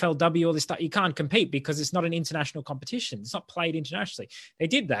 AFLW, all this stuff, you can't compete because it's not an international competition. It's not played internationally. They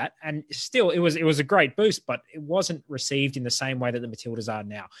did that. And still it was a great boost, but it wasn't received in the same way that the Matildas are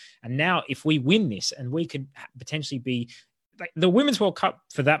now. And now if we win this, and we could potentially be, like, the Women's World Cup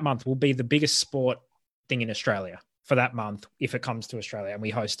for that month will be the biggest sport thing in Australia for that month if it comes to Australia and we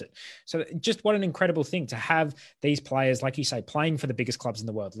host it. So just what an incredible thing to have these players, like you say, playing for the biggest clubs in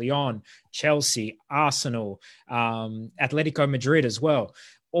the world, Lyon, Chelsea, Arsenal, Atletico Madrid as well.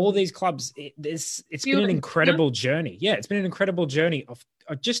 All these clubs, it's been an incredible journey. Yeah, it's been an incredible journey of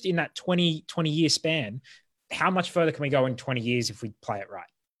just in that 20-year span. How much further can we go in 20 years if we play it right?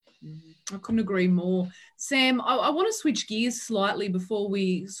 I couldn't agree more. Sam, I want to switch gears slightly before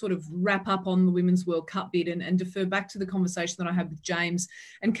we sort of wrap up on the Women's World Cup bit and defer back to the conversation that I had with James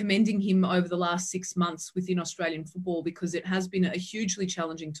and commending him over the last 6 months within Australian football, because it has been a hugely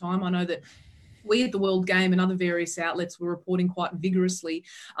challenging time. I know that we at the World Game and other various outlets were reporting quite vigorously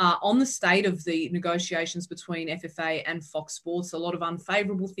on the state of the negotiations between FFA and Fox Sports. A lot of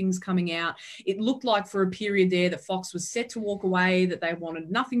unfavourable things coming out. It looked like for a period there that Fox was set to walk away, that they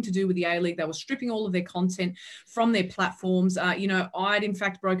wanted nothing to do with the A-League. They were stripping all of their content from their platforms. I'd in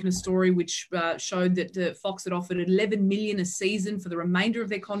fact broken a story which showed that Fox had offered $11 million a season for the remainder of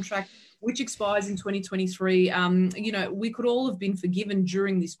their contract, which expires in 2023. We could all have been forgiven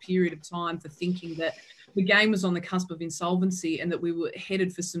during this period of time for thinking that the game was on the cusp of insolvency and that we were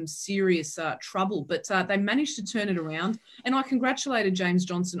headed for some serious trouble. But they managed to turn it around. And I congratulated James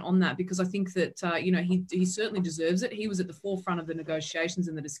Johnson on that, because I think that, he certainly deserves it. He was at the forefront of the negotiations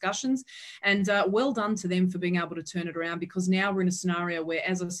and the discussions. And well done to them for being able to turn it around, because now we're in a scenario where,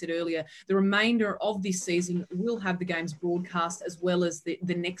 as I said earlier, the remainder of this season will have the games broadcast as well as the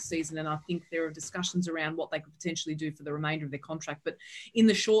next season. And I think there are discussions around what they could potentially do for the remainder of their contract. But in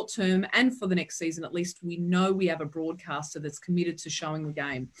the short term and for the next season, at least, we know we have a broadcaster that's committed to showing the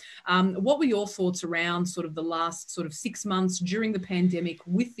game. What were your thoughts around sort of the last sort of 6 months during the pandemic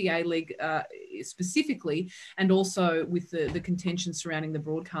with the A-League specifically, and also with the contention surrounding the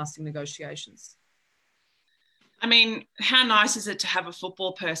broadcasting negotiations? I mean, how nice is it to have a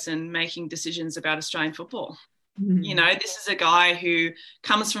football person making decisions about Australian football? You know, this is a guy who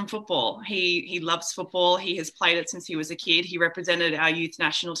comes from football. He loves football. He has played it since he was a kid. He represented our youth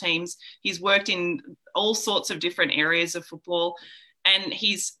national teams. He's worked in all sorts of different areas of football, and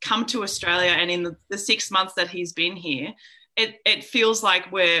he's come to Australia. And in the 6 months that he's been here, it feels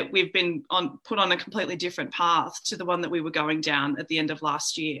like we've been put on a completely different path to the one that we were going down at the end of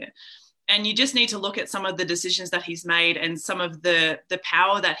last year. And you just need to look at some of the decisions that he's made and some of the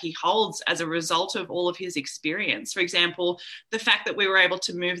power that he holds as a result of all of his experience. For example, the fact that we were able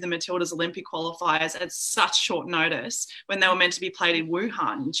to move the Matildas Olympic qualifiers at such short notice when they were meant to be played in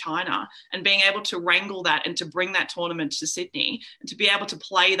Wuhan in China, and being able to wrangle that and to bring that tournament to Sydney, and to be able to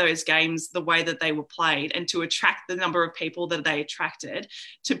play those games the way that they were played, and to attract the number of people that they attracted,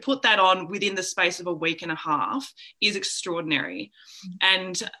 to put that on within the space of a week and a half is extraordinary.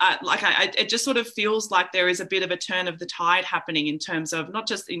 And it just sort of feels like there is a bit of a turn of the tide happening in terms of, not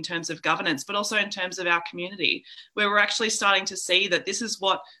just in terms of governance, but also in terms of our community, where we're actually starting to see that this is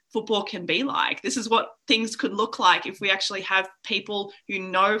what football can be like. This is what things could look like if we actually have people who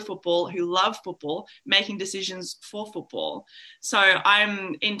know football, who love football, making decisions for football. So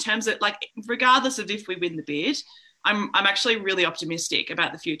I'm, in terms of, like, regardless of if we win the bid, I'm actually really optimistic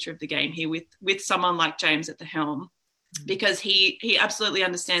about the future of the game here with someone like James at the helm, because he absolutely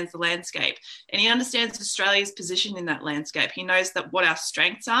understands the landscape, and he understands Australia's position in that landscape. He knows that what our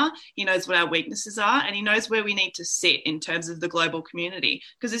strengths are, he knows what our weaknesses are, and he knows where we need to sit in terms of the global community,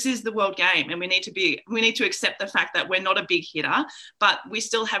 because this is the world game, and we need to accept the fact that we're not a big hitter, but we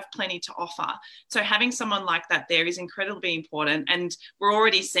still have plenty to offer. So having someone like that there is incredibly important, and we're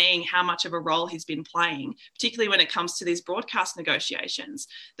already seeing how much of a role he's been playing, particularly when it comes to these broadcast negotiations.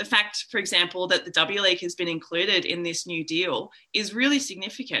 The fact, for example, that the W League has been included in this new deal is really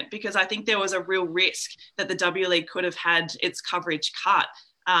significant, because I think there was a real risk that the W League could have had its coverage cut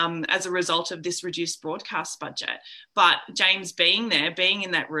as a result of this reduced broadcast budget. But James being there, being in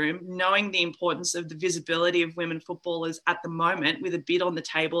that room, knowing the importance of the visibility of women footballers at the moment, with a bid on the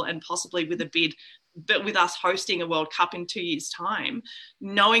table, and possibly with a bid, but with us hosting a World Cup in 2 years' time,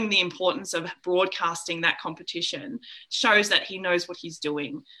 knowing the importance of broadcasting that competition shows that he knows what he's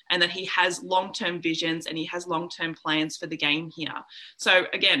doing, and that he has long-term visions and he has long-term plans for the game here. So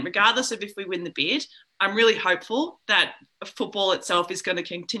again, regardless of if we win the bid, I'm really hopeful that football itself is going to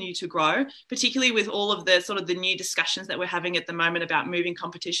continue to grow, particularly with all of the sort of the new discussions that we're having at the moment about moving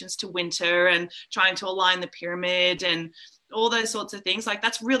competitions to winter and trying to align the pyramid and all those sorts of things. Like,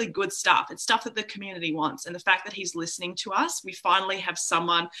 that's really good stuff. It's stuff that the community wants. And the fact that he's listening to us, we finally have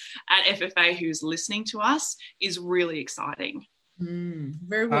someone at FFA who's listening to us, is really exciting.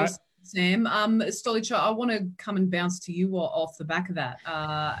 Very well. Sam, Stolica, I want to come and bounce to you off the back of that.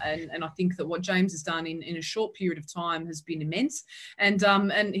 And I think that what James has done in a short period of time has been immense.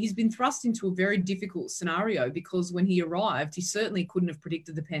 And he's been thrust into a very difficult scenario, because when he arrived, he certainly couldn't have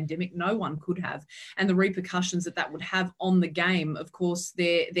predicted the pandemic. No one could have. And the repercussions that would have on the game. Of course,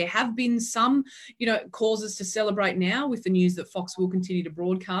 there have been some, causes to celebrate now with the news that Fox will continue to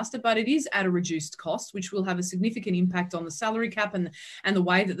broadcast it, but it is at a reduced cost, which will have a significant impact on the salary cap and the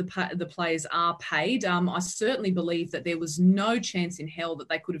way that the players are paid. I certainly believe that there was no chance in hell that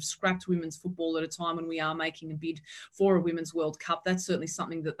they could have scrapped women's football at a time when we are making a bid for a Women's World Cup. That's certainly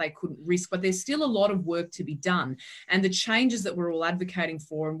something that they couldn't risk, but there's still a lot of work to be done. And the changes that we're all advocating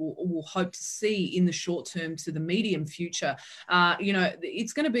for and we'll hope to see in the short term to the medium future,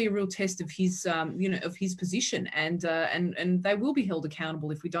 it's going to be a real test of his, of his position. And they will be held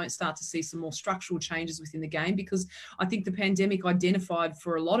accountable if we don't start to see some more structural changes within the game, because I think the pandemic identified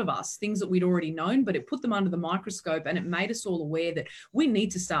for a lot of us things that we'd already known, but it put them under the microscope, and it made us all aware that we need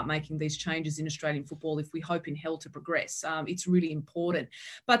to start making these changes in Australian football if we hope in hell to progress. It's really important.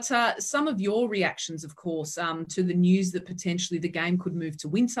 But some of your reactions, of course, to the news that potentially the game could move to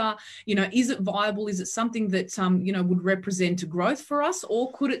winter, is it viable? Is it something that, would represent a growth for us,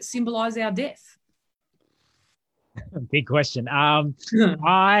 or could it symbolise our death? Big question.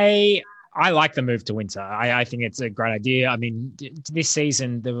 I like the move to winter. I think it's a great idea. I mean, this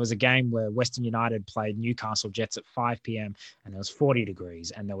season there was a game where Western United played Newcastle Jets at 5 p.m. and it was 40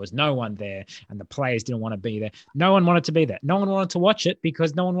 degrees and there was no one there and the players didn't want to be there. No one wanted to be there. No one wanted to watch it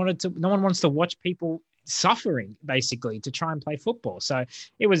because no one wants to watch people suffering basically to try and play football. So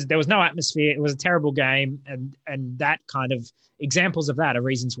there was no atmosphere. It was a terrible game, and that kind of examples of that are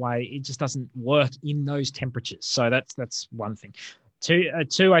reasons why it just doesn't work in those temperatures. So that's one thing.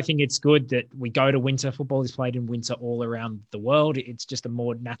 Two, I think it's good that we go to winter. Football is played in winter all around the world. It's just a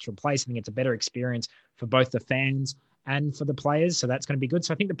more natural place. I think it's a better experience for both the fans and for the players. So that's going to be good.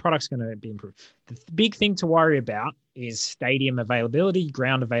 So I think the product's going to be improved. The big thing to worry about is stadium availability,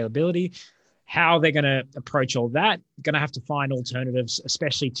 ground availability. How they're going to approach all that, going to have to find alternatives,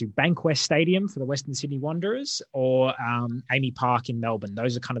 especially to Bankwest Stadium for the Western Sydney Wanderers or Amy Park in Melbourne.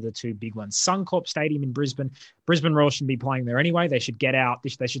 Those are kind of the two big ones. Suncorp Stadium in Brisbane. Brisbane Roar shouldn't be playing there anyway. They should get out.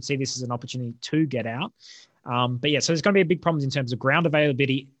 They should see this as an opportunity to get out. But yeah, so there's going to be a big problem in terms of ground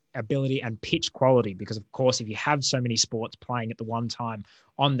ability, and pitch quality, because of course, if you have so many sports playing at the one time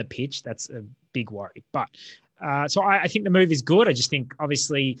on the pitch, that's a big worry. But so I think the move is good. I just think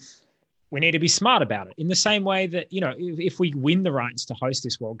obviously we need to be smart about it in the same way that, you know, if we win the rights to host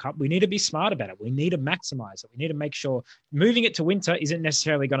this World Cup, we need to be smart about it. We need to maximize it. We need to make sure moving it to winter isn't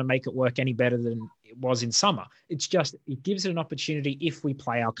necessarily going to make it work any better than it was in summer. It's just, it gives it an opportunity if we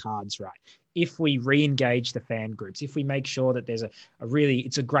play our cards right, if we re-engage the fan groups, if we make sure that there's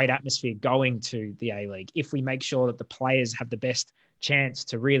it's a great atmosphere going to the A-League, if we make sure that the players have the best chance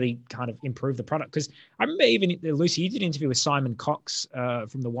to really kind of improve the product. Because I remember even, Lucy, you did an interview with Simon Cox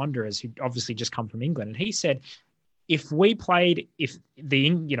from the Wanderers, who obviously just come from England, and he said if the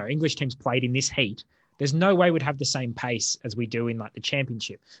English teams played in this heat, there's no way we'd have the same pace as we do in like the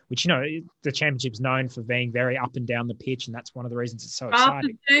Championship, which, you know, the Championship's known for being very up and down the pitch, and that's one of the reasons it's so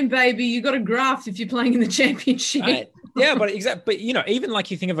exciting. Game, baby, you got to graft if you're playing in the Championship. Yeah, but exactly. But you know, even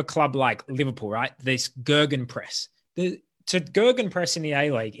like you think of a club like Liverpool, right? This Gegenpress. To Gegenpress in the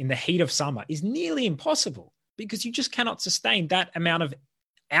A-League in the heat of summer is nearly impossible because you just cannot sustain that amount of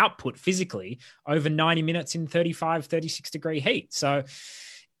output physically over 90 minutes in 35, 36 degree heat. So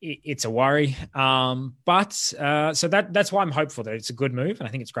it's a worry. So that's why I'm hopeful that it's a good move. And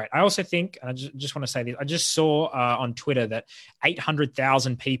I think it's great. I also think, and I just want to say this, I just saw on Twitter that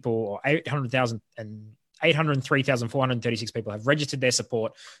 800,000 people or 803,436 people have registered their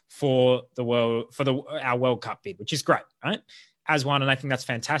support for our World Cup bid, which is great, right? As one, and I think that's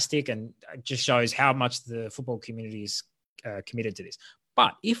fantastic, and it just shows how much the football community is committed to this.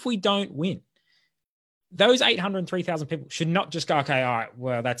 But if we don't win, those 803,000 people should not just go, okay, all right,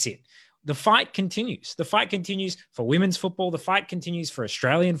 well, that's it. The fight continues. The fight continues for women's football. The fight continues for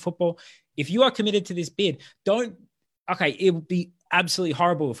Australian football. If you are committed to this bid, it would be absolutely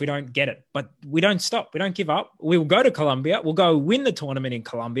horrible if we don't get it, but we don't stop. We don't give up. We'll go to Colombia. We'll go win the tournament in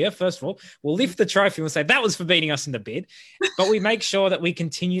Colombia. First of all, we'll lift the trophy and we'll say that was for beating us in the bid, but we make sure that we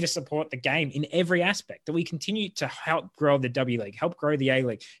continue to support the game in every aspect, that we continue to help grow the W League, help grow the A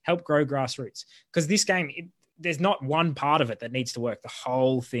League, help grow grassroots. Because this game, there's not one part of it that needs to work. The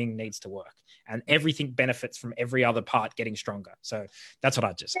whole thing needs to work, and everything benefits from every other part getting stronger. So that's what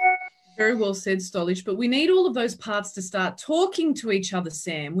I just said. Very well said, Stolish. But we need all of those parts to start talking to each other,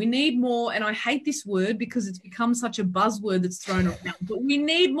 Sam. We need more, and I hate this word because it's become such a buzzword that's thrown around, but we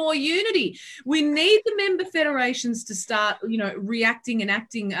need more unity. We need the member federations to start, reacting and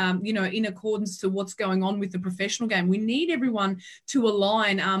acting, in accordance to what's going on with the professional game. We need everyone to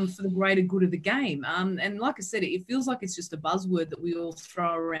align for the greater good of the game. And like I said, it feels like it's just a buzzword that we all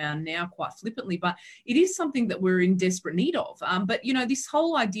throw around now quite flippantly, but it is something that we're in desperate need of. But this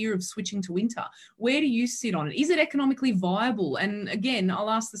whole idea of switching to winter, where do you sit on it? Is it economically viable? And again, I'll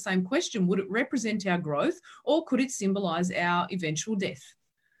ask the same question. Would it represent our growth, or could it symbolise our eventual death?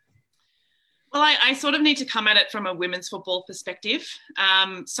 Well, I sort of need to come at it from a women's football perspective.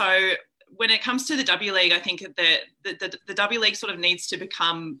 So when it comes to the W League, I think that the W League sort of needs to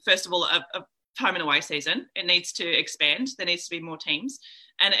become, first of all, a home and away season. It needs to expand. There needs to be more teams,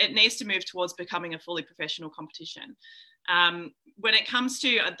 and it needs to move towards becoming a fully professional competition. When it comes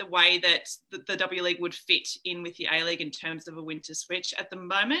to the way that the W League would fit in with the A League in terms of a winter switch, at the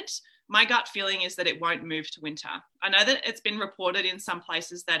moment, my gut feeling is that it won't move to winter. I know that it's been reported in some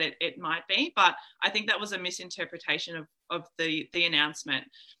places that it might be, but I think that was a misinterpretation of the announcement.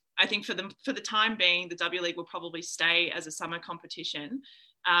 I think for the time being, the W League will probably stay as a summer competition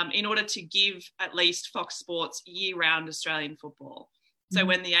in order to give at least Fox Sports year-round Australian football. So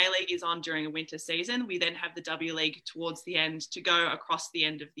when the A-League is on during a winter season, we then have the W League towards the end to go across the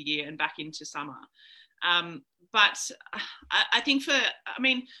end of the year and back into summer. but I think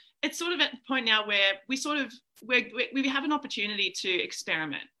it's sort of at the point now where we have an opportunity to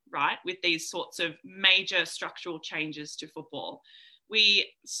experiment, right, with these sorts of major structural changes to football. We've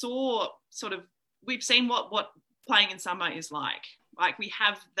seen what playing in summer is like. Like, we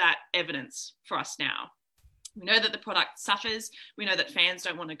have that evidence for us now. We know that the product suffers. We know that fans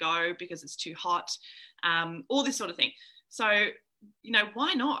don't want to go because it's too hot, all this sort of thing. So,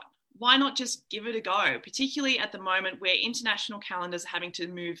 why not? Why not just give it a go, particularly at the moment where international calendars are having to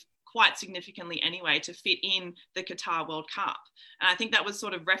move quite significantly anyway to fit in the Qatar World Cup. And I think that was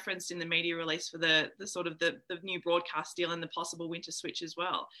sort of referenced in the media release for the new broadcast deal and the possible winter switch as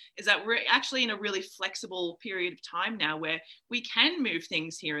well, is that we're actually in a really flexible period of time now where we can move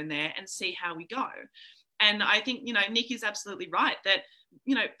things here and there and see how we go. And I think, Nick is absolutely right that,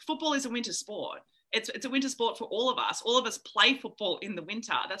 football is a winter sport. It's a winter sport for all of us. All of us play football in the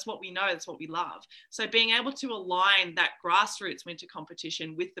winter. That's what we know. That's what we love. So being able to align that grassroots winter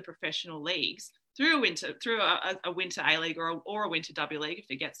competition with the professional leagues through a winter A-League or a winter W League, if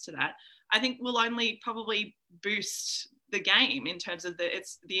it gets to that, I think will only probably boost the game in terms of the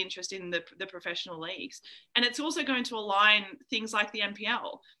interest in the professional leagues. And it's also going to align things like the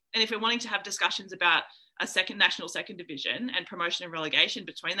NPL. And if we're wanting to have discussions about a national second division and promotion and relegation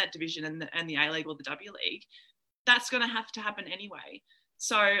between that division and the A-League or the W League, that's going to have to happen anyway.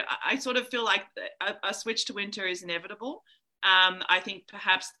 So I sort of feel like a switch to winter is inevitable. I think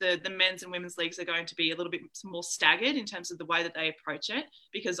perhaps the men's and women's leagues are going to be a little bit more staggered in terms of the way that they approach it,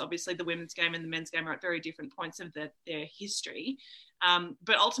 because obviously the women's game and the men's game are at very different points of their history.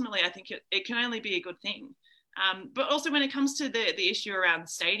 But ultimately, I think it can only be a good thing. But also when it comes to the issue around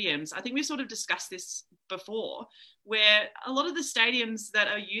stadiums, I think we've sort of discussed this before, where a lot of the stadiums that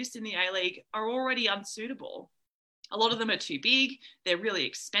are used in the A-League are already unsuitable. A lot of them are too big, they're really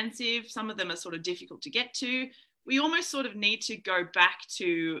expensive, some of them are sort of difficult to get to. We almost sort of need to go back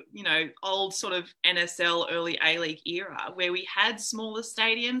to, old sort of NSL early A-League era, where we had smaller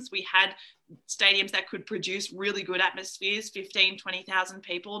stadiums, we had stadiums that could produce really good atmospheres, 15, 20,000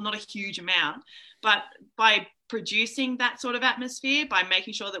 people, not a huge amount. But by producing that sort of atmosphere, by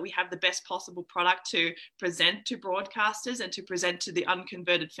making sure that we have the best possible product to present to broadcasters and to present to the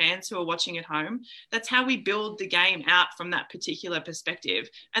unconverted fans who are watching at home, that's how we build the game out from that particular perspective.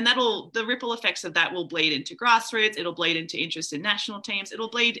 And the ripple effects of that will bleed into grassroots, it'll bleed into interest in national teams, it'll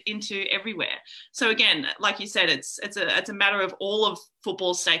bleed into everywhere. So again, like you said, it's a matter of all of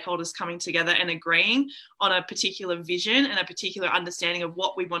football stakeholders coming together and agreeing on a particular vision and a particular understanding of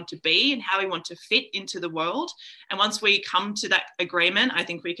what we want to be and how we want to fit into the world. And once we come to that agreement, I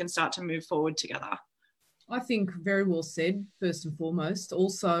think we can start to move forward together. I think very well said, first and foremost.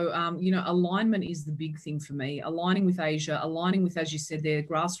 Also, alignment is the big thing for me. Aligning with Asia, aligning with, as you said there,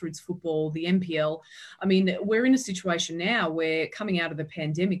 grassroots football, the NPL. I mean, we're in a situation now where coming out of the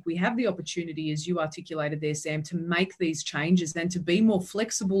pandemic, we have the opportunity, as you articulated there, Sam, to make these changes and to be more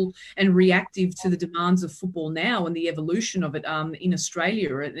flexible and reactive to the demands of football now and the evolution of it in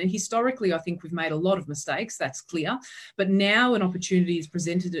Australia. And historically, I think we've made a lot of mistakes, that's clear. But now an opportunity has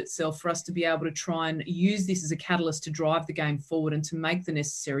presented itself for us to be able to try and use this as a catalyst to drive the game forward and to make the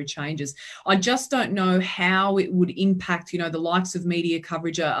necessary changes. I just don't know how it would impact, the likes of media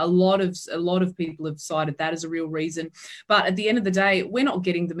coverage. A lot of people have cited that as a real reason. But at the end of the day, we're not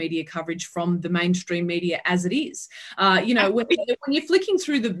getting the media coverage from the mainstream media as it is. When you're flicking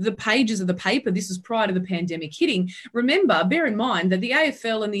through the pages of the paper, this was prior to the pandemic hitting, bear in mind that the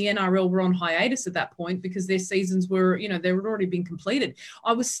AFL and the NRL were on hiatus at that point because their seasons were, they had already been completed.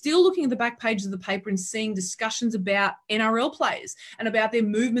 I was still looking at the back pages of the paper and seeing discussions about NRL players and about their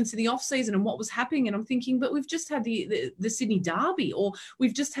movements in the off season and what was happening. And I'm thinking, but we've just had the Sydney Derby, or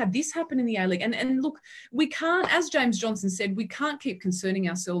we've just had this happen in the A-League. And look, we can't, as James Johnson said, we can't keep concerning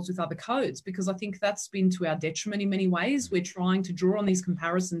ourselves with other codes, because I think that's been to our detriment in many ways. We're trying to draw on these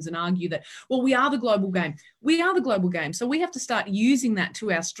comparisons and argue that, well, we are the global game. We are the global game. So we have to start using that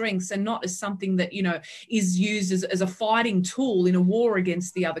to our strengths and not as something that, is used as a fighting tool in a war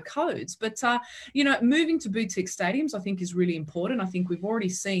against the other codes. But, moving to boutique stadiums, I think, is really important. I think we've already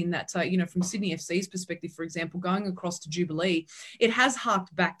seen that, from Sydney FC's perspective, for example, going across to Jubilee, it has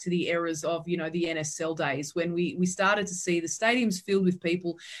harked back to the eras of, the NSL days when we started to see the stadiums filled with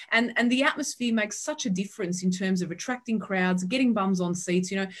people, and the atmosphere makes such a difference in terms of attracting crowds, getting bums on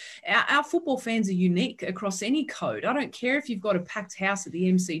seats. Our football fans are unique across any code. I don't care if you've got a packed house at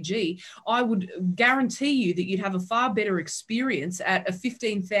the MCG. I would guarantee you that you'd have a far better experience at a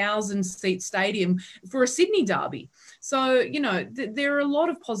 15,000 seat stadium for a Sydney derby. So, there are a lot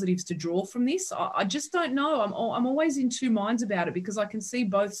of positives to draw from this. I just don't know. I'm always in two minds about it because I can see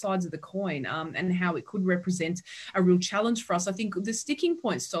both sides of the coin and how it could represent a real challenge for us. I think the sticking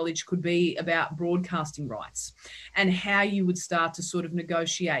point, Stolich, could be about broadcasting rights and how you would start to sort of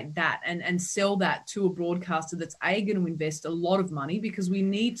negotiate that and sell that to a broadcaster that's going to invest a lot of money, because we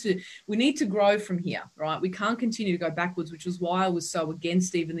need to grow from here, right? We can't continue to go backwards, which is why I was so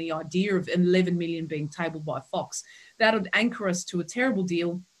against even the idea of 11 million being tabled by Fox. That would anchor us to a terrible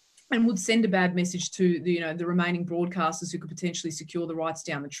deal and would send a bad message to the remaining broadcasters who could potentially secure the rights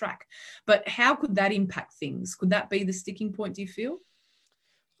down the track. But how could that impact things? Could that be the sticking point, do you feel?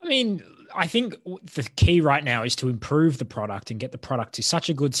 I mean, I think the key right now is to improve the product and get the product to such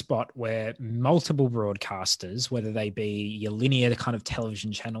a good spot where multiple broadcasters, whether they be your linear kind of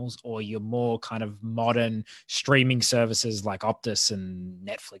television channels or your more kind of modern streaming services like Optus and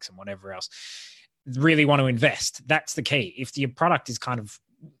Netflix and whatever else, really want to invest. That's the key. If your product is kind of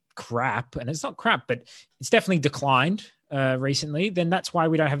crap, and it's not crap, but it's definitely declined recently, then that's why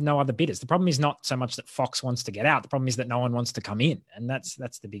we don't have no other bidders. The problem is not so much that Fox wants to get out. The problem is that no one wants to come in, and that's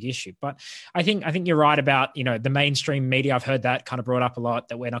the big issue. But I think you're right about the mainstream media. I've heard that kind of brought up a lot,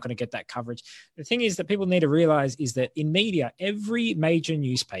 that we're not going to get that coverage. The thing is that people need to realize is that in media, every major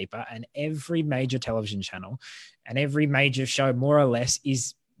newspaper and every major television channel and every major show more or less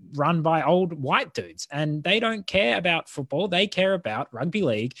is run by old white dudes, and they don't care about football. They care about rugby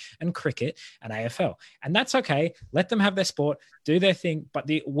league and cricket and AFL, and that's okay. Let them have their sport, do their thing. But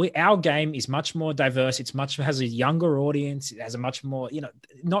our game is much more diverse. Has a younger audience. It has a much more,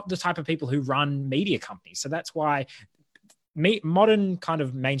 not the type of people who run media companies. So that's why modern kind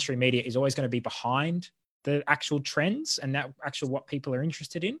of mainstream media is always going to be behind the actual trends and that actual what people are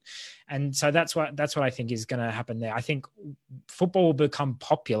interested in. And so that's what I think is going to happen there. I think football will become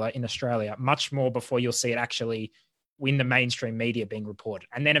popular in Australia much more before you'll see it actually in the mainstream media being reported.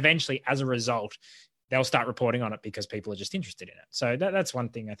 And then eventually, as a result, they'll start reporting on it because people are just interested in it. So that's one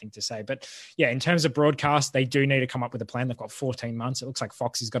thing I think to say. But yeah, in terms of broadcast, they do need to come up with a plan. They've got 14 months. It looks like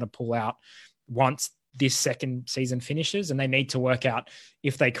Fox is going to pull out once this second season finishes, and they need to work out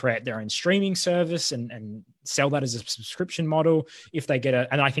if they create their own streaming service and sell that as a subscription model. If they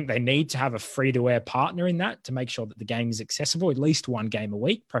and I think they need to have a free-to-air partner in that to make sure that the game is accessible, at least one game a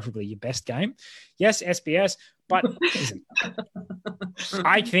week, preferably your best game. Yes, SBS, but listen,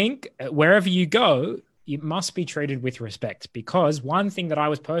 I think wherever you go, it must be treated with respect, because one thing that I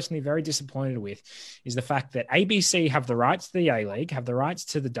was personally very disappointed with is the fact that ABC have the rights to the A-League, have the rights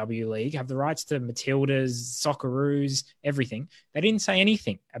to the W League, have the rights to Matildas, Socceroos, everything. They didn't say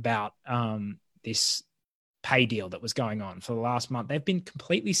anything about this pay deal that was going on for the last month. They've been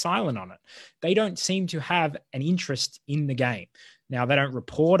completely silent on it. They don't seem to have an interest in the game. Now, they don't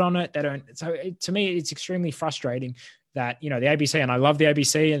report on it. So to me, it's extremely frustrating that, the ABC, and I love the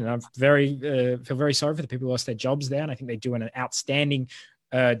ABC, and I feel very sorry for the people who lost their jobs there. And I think they do an outstanding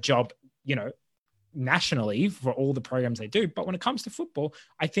job, nationally for all the programs they do. But when it comes to football,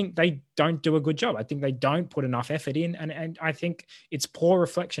 I think they don't do a good job. I think they don't put enough effort in. And I think it's poor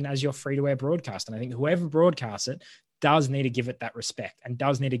reflection as your free-to-air broadcast. And I think whoever broadcasts it does need to give it that respect and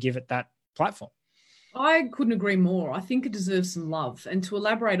does need to give it that platform. I couldn't agree more. I think it deserves some love. And to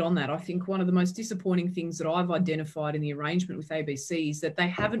elaborate on that, I think one of the most disappointing things that I've identified in the arrangement with ABC is that they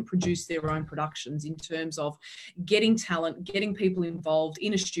haven't produced their own productions in terms of getting talent, getting people involved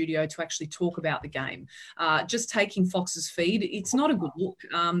in a studio to actually talk about the game. Just taking Fox's feed, it's not a good look.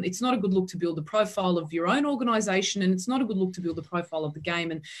 It's not a good look to build a profile of your own organisation, and it's not a good look to build a profile of the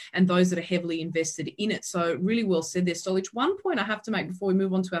game and those that are heavily invested in it. So really well said there, Stolich. One point I have to make before we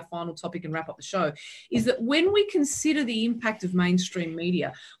move on to our final topic and wrap up the show is that when we consider the impact of mainstream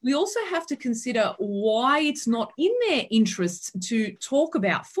media, we also have to consider why it's not in their interests to talk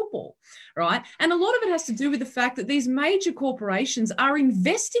about football, right? And a lot of it has to do with the fact that these major corporations are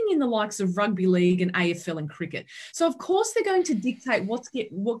investing in the likes of rugby league and AFL and cricket. So, of course, they're going to dictate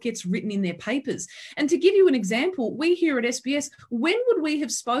what gets written in their papers. And to give you an example, we here at SBS, when would we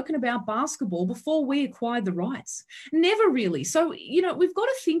have spoken about basketball before we acquired the rights? Never really. So, we've got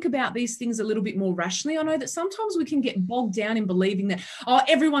to think about these things a little bit more rationally. I know that sometimes we can get bogged down in believing that,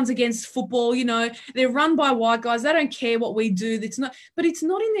 everyone's against football, they're run by white guys, they don't care what we do. But it's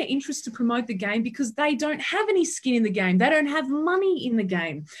not in their interest to promote the game because they don't have any skin in the game. They don't have money in the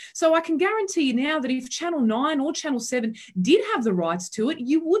game. So I can guarantee you now that if Channel 9 or Channel 7 did have the rights to it,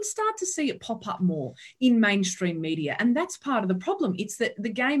 you would start to see it pop up more in mainstream media. And that's part of the problem. It's that the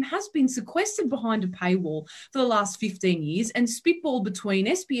game has been sequestered behind a paywall for the last 15 years and spitballed between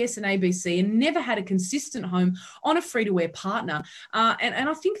SBS and ABC and never had a consistent home on a free-to-air partner. And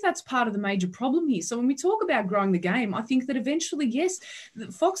I think that's part of the major problem here. So when we talk about growing the game, I think that eventually, yes,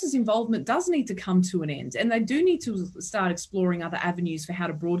 Fox's involvement does need to come to an end, and they do need to start exploring other avenues for how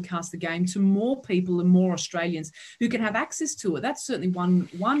to broadcast the game to more people and more Australians who can have access to it. That's certainly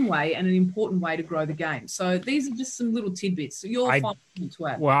one way and an important way to grow the game. So these are just some little tidbits. You're fine to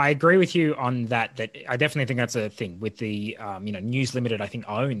add. Well, I agree with you on that. That I definitely think that's a thing with the, News Limited, I think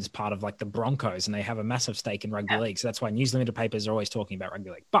owns part of like the Broncos, and they have a massive stake in rugby league. So that's why News Limited papers are always talking about rugby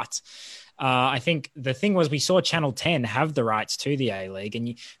league. But I think the thing was we saw Channel 10 have the rights to the A-League,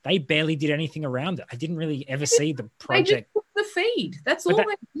 and they barely did anything around it. I didn't really ever see the project. They just took the feed. That's all they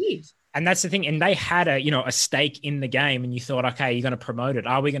did. And that's the thing. And they had a stake in the game, and you thought, okay, you're going to promote it.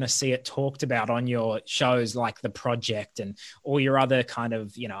 Are we going to see it talked about on your shows like The Project and all your other kind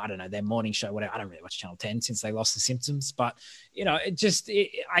of, I don't know, their morning show, whatever. I don't really watch Channel 10 since they lost The Simpsons, but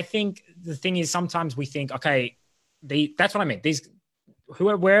I think the thing is sometimes we think, okay, that's what I mean.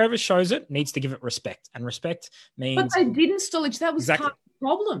 Wherever shows it needs to give it respect, and respect means. But they didn't, Stolich. That was exactly. part of the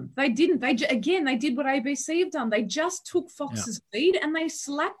problem. They didn't. They did what ABC have done. They just took Fox's feed and they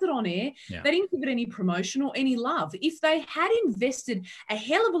slapped it on air. Yeah. They didn't give it any promotion or any love. If they had invested a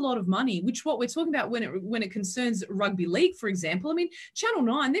hell of a lot of money, which what we're talking about when it concerns rugby league, for example, I mean, Channel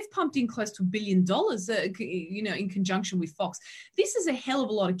 9, they've pumped in close to $1 billion, in conjunction with Fox. This is a hell of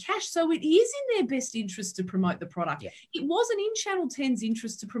a lot of cash. So it is in their best interest to promote the product. Yeah. It wasn't in Channel 10's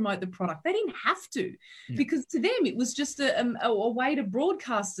interest to promote the product. They didn't have to, because to them it was just a way to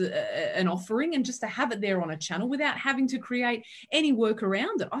broadcast an offering and just to have it there on a channel without having to create any work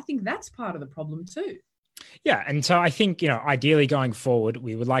around it. I think that's part of the problem too. Yeah, and so I think, ideally going forward,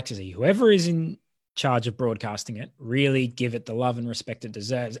 we would like to see whoever is in charge of broadcasting it really give it the love and respect it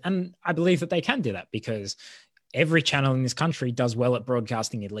deserves. And I believe that they can do that because every channel in this country does well at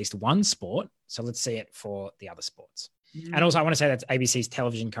broadcasting at least one sport. So let's see it for the other sports. And also I want to say that's ABC's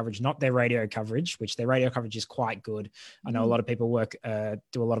television coverage, not their radio coverage, which their radio coverage is quite good. I know a lot of people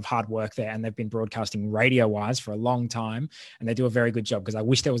do a lot of hard work there, and they've been broadcasting radio wise for a long time, and they do a very good job because I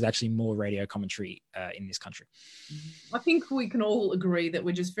wish there was actually more radio commentary in this country. I think we can all agree that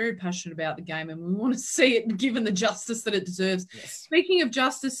we're just very passionate about the game and we want to see it given the justice that it deserves. Yes. Speaking of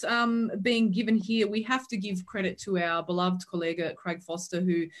justice being given here, we have to give credit to our beloved colleague, Craig Foster,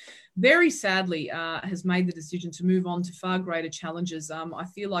 who very sadly has made the decision to move on to far greater challenges. I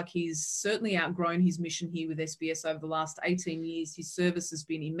feel like he's certainly outgrown his mission here with SBS over the last 18 years. His service has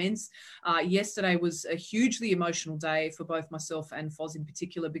been immense. Yesterday was a hugely emotional day for both myself and Foz in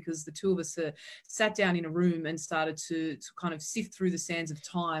particular, because the two of us sat down in a room and started to kind of sift through the sands of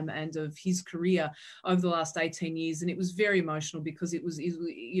time and of his career over the last 18 years. And it was very emotional because it was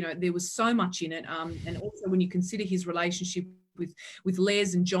there was so much in it. And also when you consider his relationship with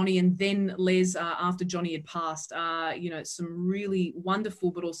Les and Johnny, and then Les after Johnny had passed, some really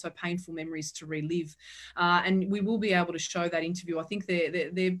wonderful but also painful memories to relive. And we will be able to show that interview. I think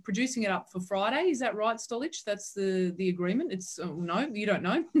they're producing it up for Friday. Is that right, Stolich? That's the agreement. It's no, you don't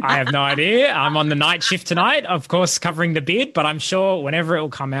know. I have no idea. I'm on the night shift tonight, of course, covering the bid, but I'm sure whenever it will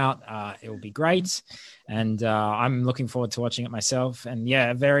come out, it will be great. And I'm looking forward to watching it myself. And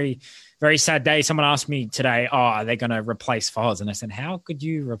yeah, very, very sad day. Someone asked me today, are they going to replace Foz? And I said, how could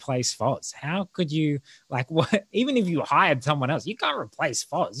you replace Foz? How could you, what? Even if you hired someone else, you can't replace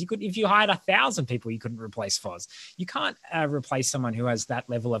Foz. You could, if you hired 1,000 people, you couldn't replace Foz. You can't replace someone who has that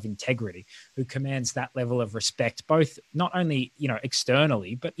level of integrity, who commands that level of respect, both not only,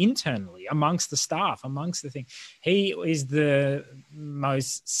 externally, but internally amongst the staff, amongst the thing. He is the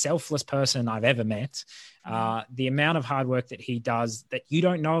most selfless person I've ever met. The amount of hard work that he does that you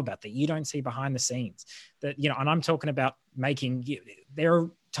don't know about, that you don't see behind the scenes, that, and I'm talking about there are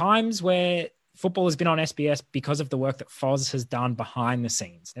times where football has been on SBS because of the work that Foz has done behind the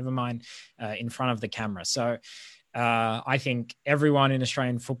scenes, never mind in front of the camera. So I think everyone in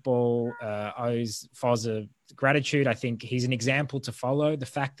Australian football owes Foz a gratitude. I think he's an example to follow. The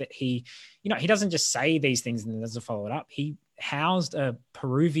fact that he doesn't just say these things and then doesn't follow it up. He housed a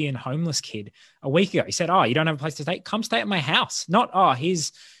Peruvian homeless kid a week ago. He said, you don't have a place to stay? Come stay at my house. Not,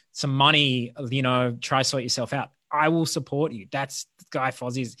 here's some money, try sort yourself out. I will support you. That's the guy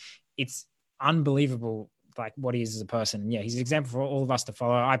Foz is. It's unbelievable, what he is as a person. And yeah, he's an example for all of us to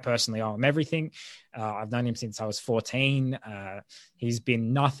follow. I personally owe him everything. I've known him since I was 14. He's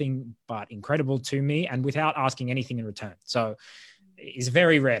been nothing but incredible to me and without asking anything in return. So it's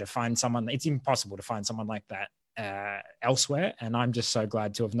very rare to find someone. It's impossible to find someone like that elsewhere. And I'm just so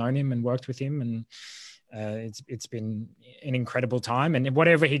glad to have known him and worked with him. And It's been an incredible time, and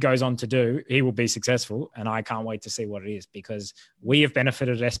whatever he goes on to do, he will be successful. And I can't wait to see what it is, because we have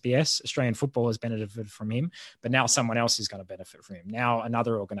benefited at SBS. Australian football has benefited from him, but now someone else is going to benefit from him. Now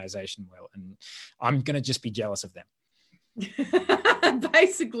another organisation will, and I'm going to just be jealous of them.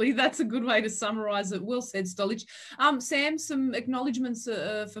 Basically, that's a good way to summarise it. Well said, Stolich. Sam, some acknowledgements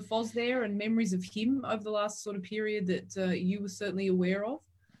for Foz there, and memories of him over the last sort of period that you were certainly aware of.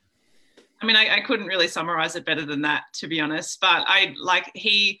 I mean, I couldn't really summarize it better than that, to be honest. But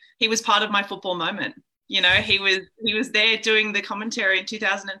he was part of my football moment. You know, he was there doing the commentary in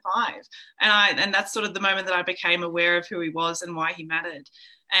 2005, and that's sort of the moment that I became aware of who he was and why he mattered.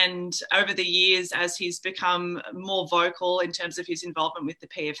 And over the years, as he's become more vocal in terms of his involvement with the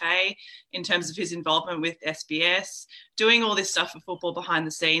PFA, in terms of his involvement with SBS, doing all this stuff for football behind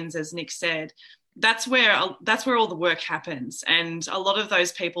the scenes, as Nick said, that's where all the work happens. And a lot of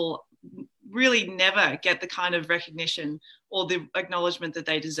those people really never get the kind of recognition or the acknowledgement that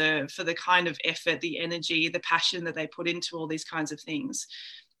they deserve for the kind of effort, the energy, the passion that they put into all these kinds of things.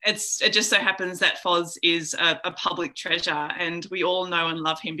 It just so happens that Foz is a public treasure, and we all know and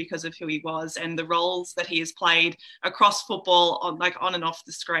love him because of who he was and the roles that he has played across football on and off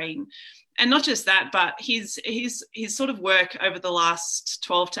the screen. And not just that, but his sort of work over the last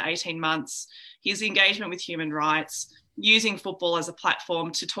 12 to 18 months, his engagement with human rights, using football as a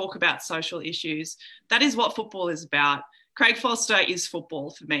platform to talk about social issues. That is what football is about. Craig Foster is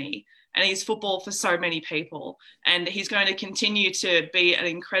football for me, and he's football for so many people. And he's going to continue to be an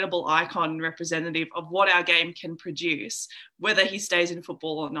incredible icon and representative of what our game can produce, whether he stays in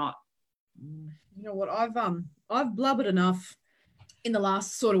football or not. You know what, I've blubbered enough in the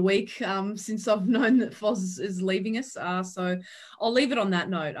last sort of week since I've known that Foz is leaving us. So I'll leave it on that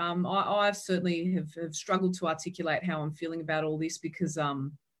note. I've certainly have struggled to articulate how I'm feeling about all this because,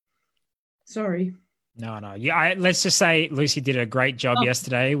 sorry. No. Yeah, let's just say Lucy did a great job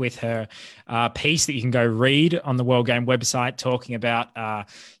yesterday with her piece that you can go read on the World Game website, talking about,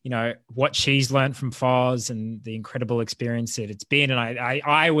 what she's learned from Foz and the incredible experience that it's been. And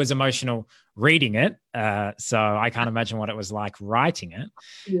I was emotional reading it, so I can't imagine what it was like writing it.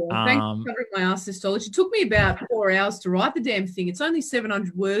 Yeah, thanks for covering my ass, Stolich. It took me about 4 hours to write the damn thing. It's only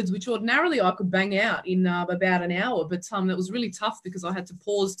 700 words, which ordinarily I could bang out in about an hour, but that was really tough because I had to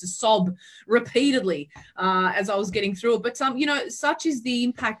pause to sob repeatedly as I was getting through it. But such is the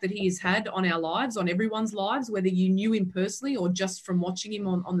impact that he has had on our lives, on everyone's lives, whether you knew him personally or just from watching him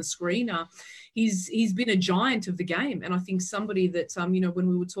on the screen. He's been a giant of the game, and I think somebody that when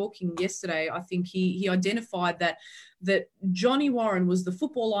we were talking yesterday, I think he identified that Johnny Warren was the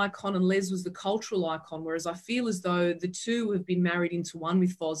football icon and Les was the cultural icon, whereas I feel as though the two have been married into one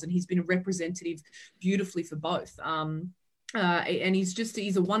with Foz, and he's been a representative beautifully for both. And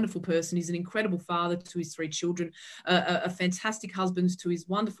he's a wonderful person. He's an incredible father to his 3 children, a fantastic husband to his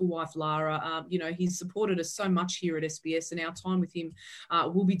wonderful wife, Lara. He's supported us so much here at SBS, and our time with him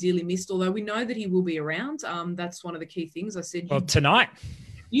will be dearly missed, although we know that he will be around. That's one of the key things I said. Well, tonight.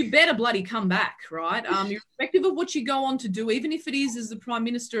 You better bloody come back, right? Irrespective of what you go on to do, even if it is as the Prime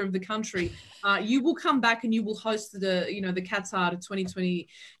Minister of the country, you will come back and you will host the Qatar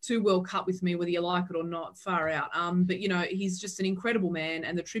 2022 World Cup with me, whether you like it or not. Far out. But he's just an incredible man,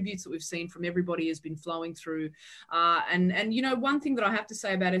 and the tributes that we've seen from everybody has been flowing through. And one thing that I have to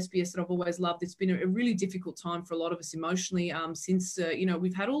say about SBS that I've always loved, it's been a really difficult time for a lot of us emotionally since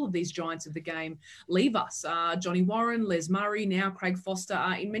we've had all of these giants of the game leave us. Johnny Warren, Les Murray, now Craig Foster.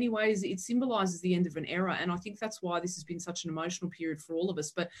 In many ways, it symbolises the end of an era, and I think that's why this has been such an emotional period for all of us.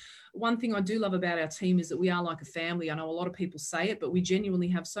 But one thing I do love about our team is that we are like a family. I know a lot of people say it, but we genuinely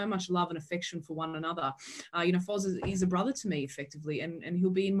have so much love and affection for one another. Foz is a brother to me, effectively, and he'll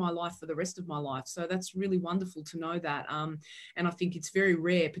be in my life for the rest of my life. So that's really wonderful to know that. And I think it's very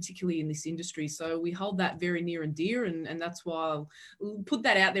rare, particularly in this industry. So we hold that very near and dear, and that's why I'll put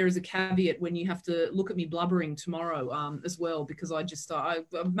that out there as a caveat when you have to look at me blubbering tomorrow as well, because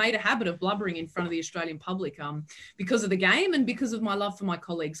I've made a habit of blubbering in front of the Australian public because of the game and because of my love for my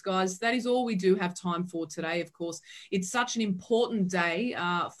colleagues. Guys, that is all we do have time for today. Of course, it's such an important day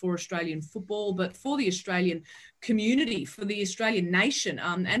for Australian football, but for the Australian community, for the Australian nation,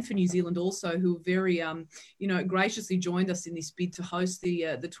 and for New Zealand also, who have very, graciously joined us in this bid to host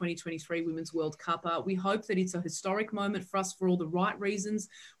the 2023 Women's World Cup. We hope that it's a historic moment for us for all the right reasons.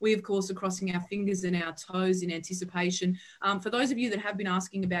 We, of course, are crossing our fingers and our toes in anticipation. For those of you that have been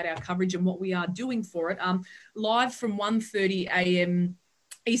asking about our coverage and what we are doing for it, live from 1:30 a.m.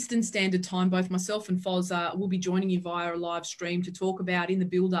 Eastern Standard Time. Both myself and Foz will be joining you via a live stream to talk about, in the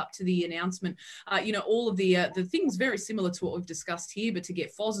build up to the announcement, all of the things very similar to what we've discussed here, but to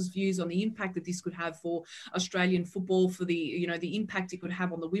get Foz's views on the impact that this could have for Australian football, for the impact it could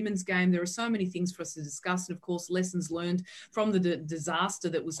have on the women's game. There are so many things for us to discuss, and of course, lessons learned from the disaster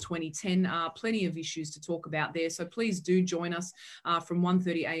that was 2010. Plenty of issues to talk about there. So please do join us from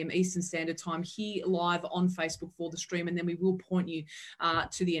 1:30 a.m. Eastern Standard Time here live on Facebook for the stream, and then we will point you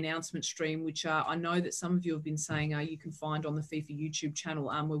to the announcement stream, which I know that some of you have been saying you can find on the FIFA YouTube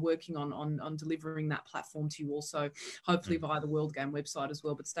channel. We're working on delivering that platform to you also, hopefully via the World Game website as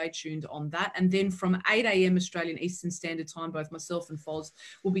well, but stay tuned on that. And then from 8 a.m. Australian Eastern Standard Time, both myself and Foz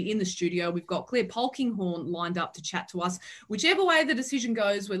will be in the studio. We've got Claire Polkinghorn lined up to chat to us. Whichever way the decision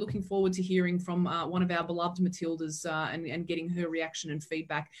goes, we're looking forward to hearing from one of our beloved Matildas and getting her reaction and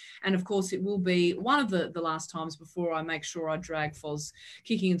feedback. And of course, it will be one of the last times before I make sure I drag Foz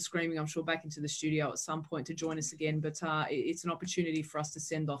kicking and screaming, I'm sure, back into the studio at some point to join us again. But it's an opportunity for us to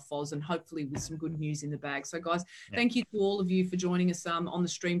send off Foz, and hopefully with some good news in the bag. So guys, thank you to all of you for joining us on the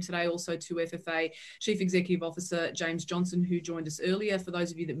stream today. Also to FFA Chief Executive Officer James Johnson, who joined us earlier. For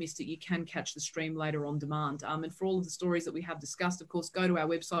those of you that missed it, you can catch the stream later on demand. And for all of the stories that we have discussed, of course, go to our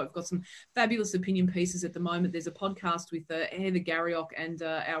website. We've got some fabulous opinion pieces at the moment. There's a podcast with Heather Garriock and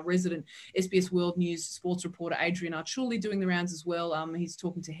our resident SBS World News sports reporter Adrian Archuli doing the rounds as well. He's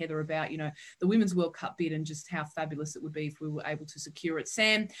talking to Heather about, the Women's World Cup bid and just how fabulous it would be if we were able to secure it.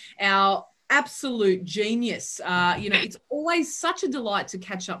 Sam, our absolute genius. It's always such a delight to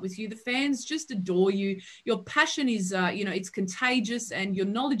catch up with you. The fans just adore you. Your passion is, it's contagious, and your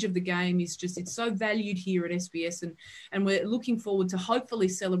knowledge of the game is it's so valued here at SBS. And we're looking forward to hopefully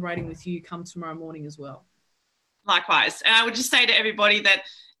celebrating with you come tomorrow morning as well. Likewise. And I would just say to everybody that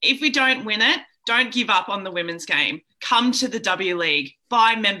if we don't win it, don't give up on the women's game. Come to the W League,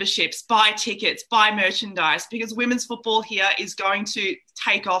 buy memberships, buy tickets, buy merchandise, because women's football here is going to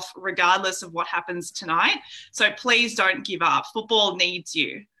take off regardless of what happens tonight. So please don't give up. Football needs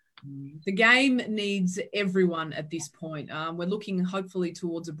you. The game needs everyone at this point. We're looking hopefully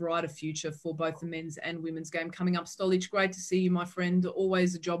towards a brighter future for both the men's and women's game coming up. Stolich, great to see you, my friend.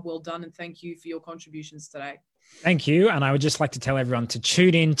 Always a job well done, and thank you for your contributions today. Thank you. And I would just like to tell everyone to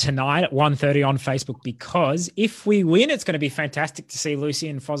tune in tonight at 1:30 on Facebook, because if we win, it's going to be fantastic to see Lucy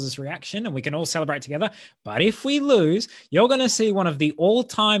and Foz's reaction and we can all celebrate together. But if we lose, you're going to see one of the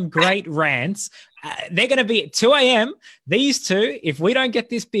all-time great rants. They're going to be at 2 a.m. These two, if we don't get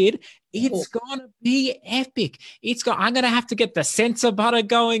this bid, it's going to be epic. I'm going to have to get the censor butter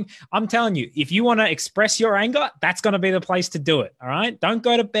going. I'm telling you, if you want to express your anger, that's going to be the place to do it. All right. Don't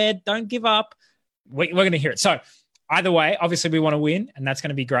go to bed. Don't give up. We're going to hear it. So either way, obviously we want to win, and that's going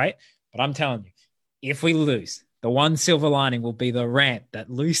to be great. But I'm telling you, if we lose, the one silver lining will be the rant that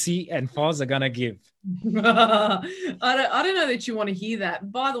Lucy and Foz are going to give. I don't know that you want to hear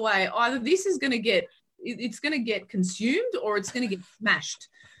that. By the way, either this is going to get consumed or it's going to get smashed.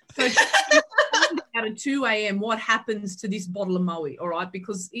 So out at 2 a.m. what happens to this bottle of Moe, all right?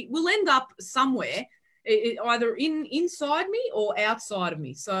 Because it will end up somewhere, either inside me or outside of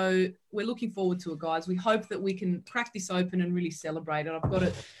me. So we're looking forward to it, guys. We hope that we can crack this open and really celebrate it. I've got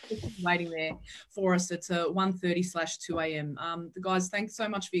it waiting there for us at 1:30/2 a.m. The guys, thanks so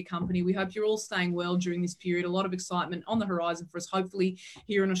much for your company. We hope you're all staying well during this period. A lot of excitement on the horizon for us, hopefully,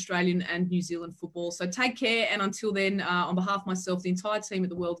 here in Australian and New Zealand football. So take care. And until then, on behalf of myself, the entire team at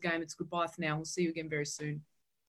the World Game, it's goodbye for now. We'll see you again very soon.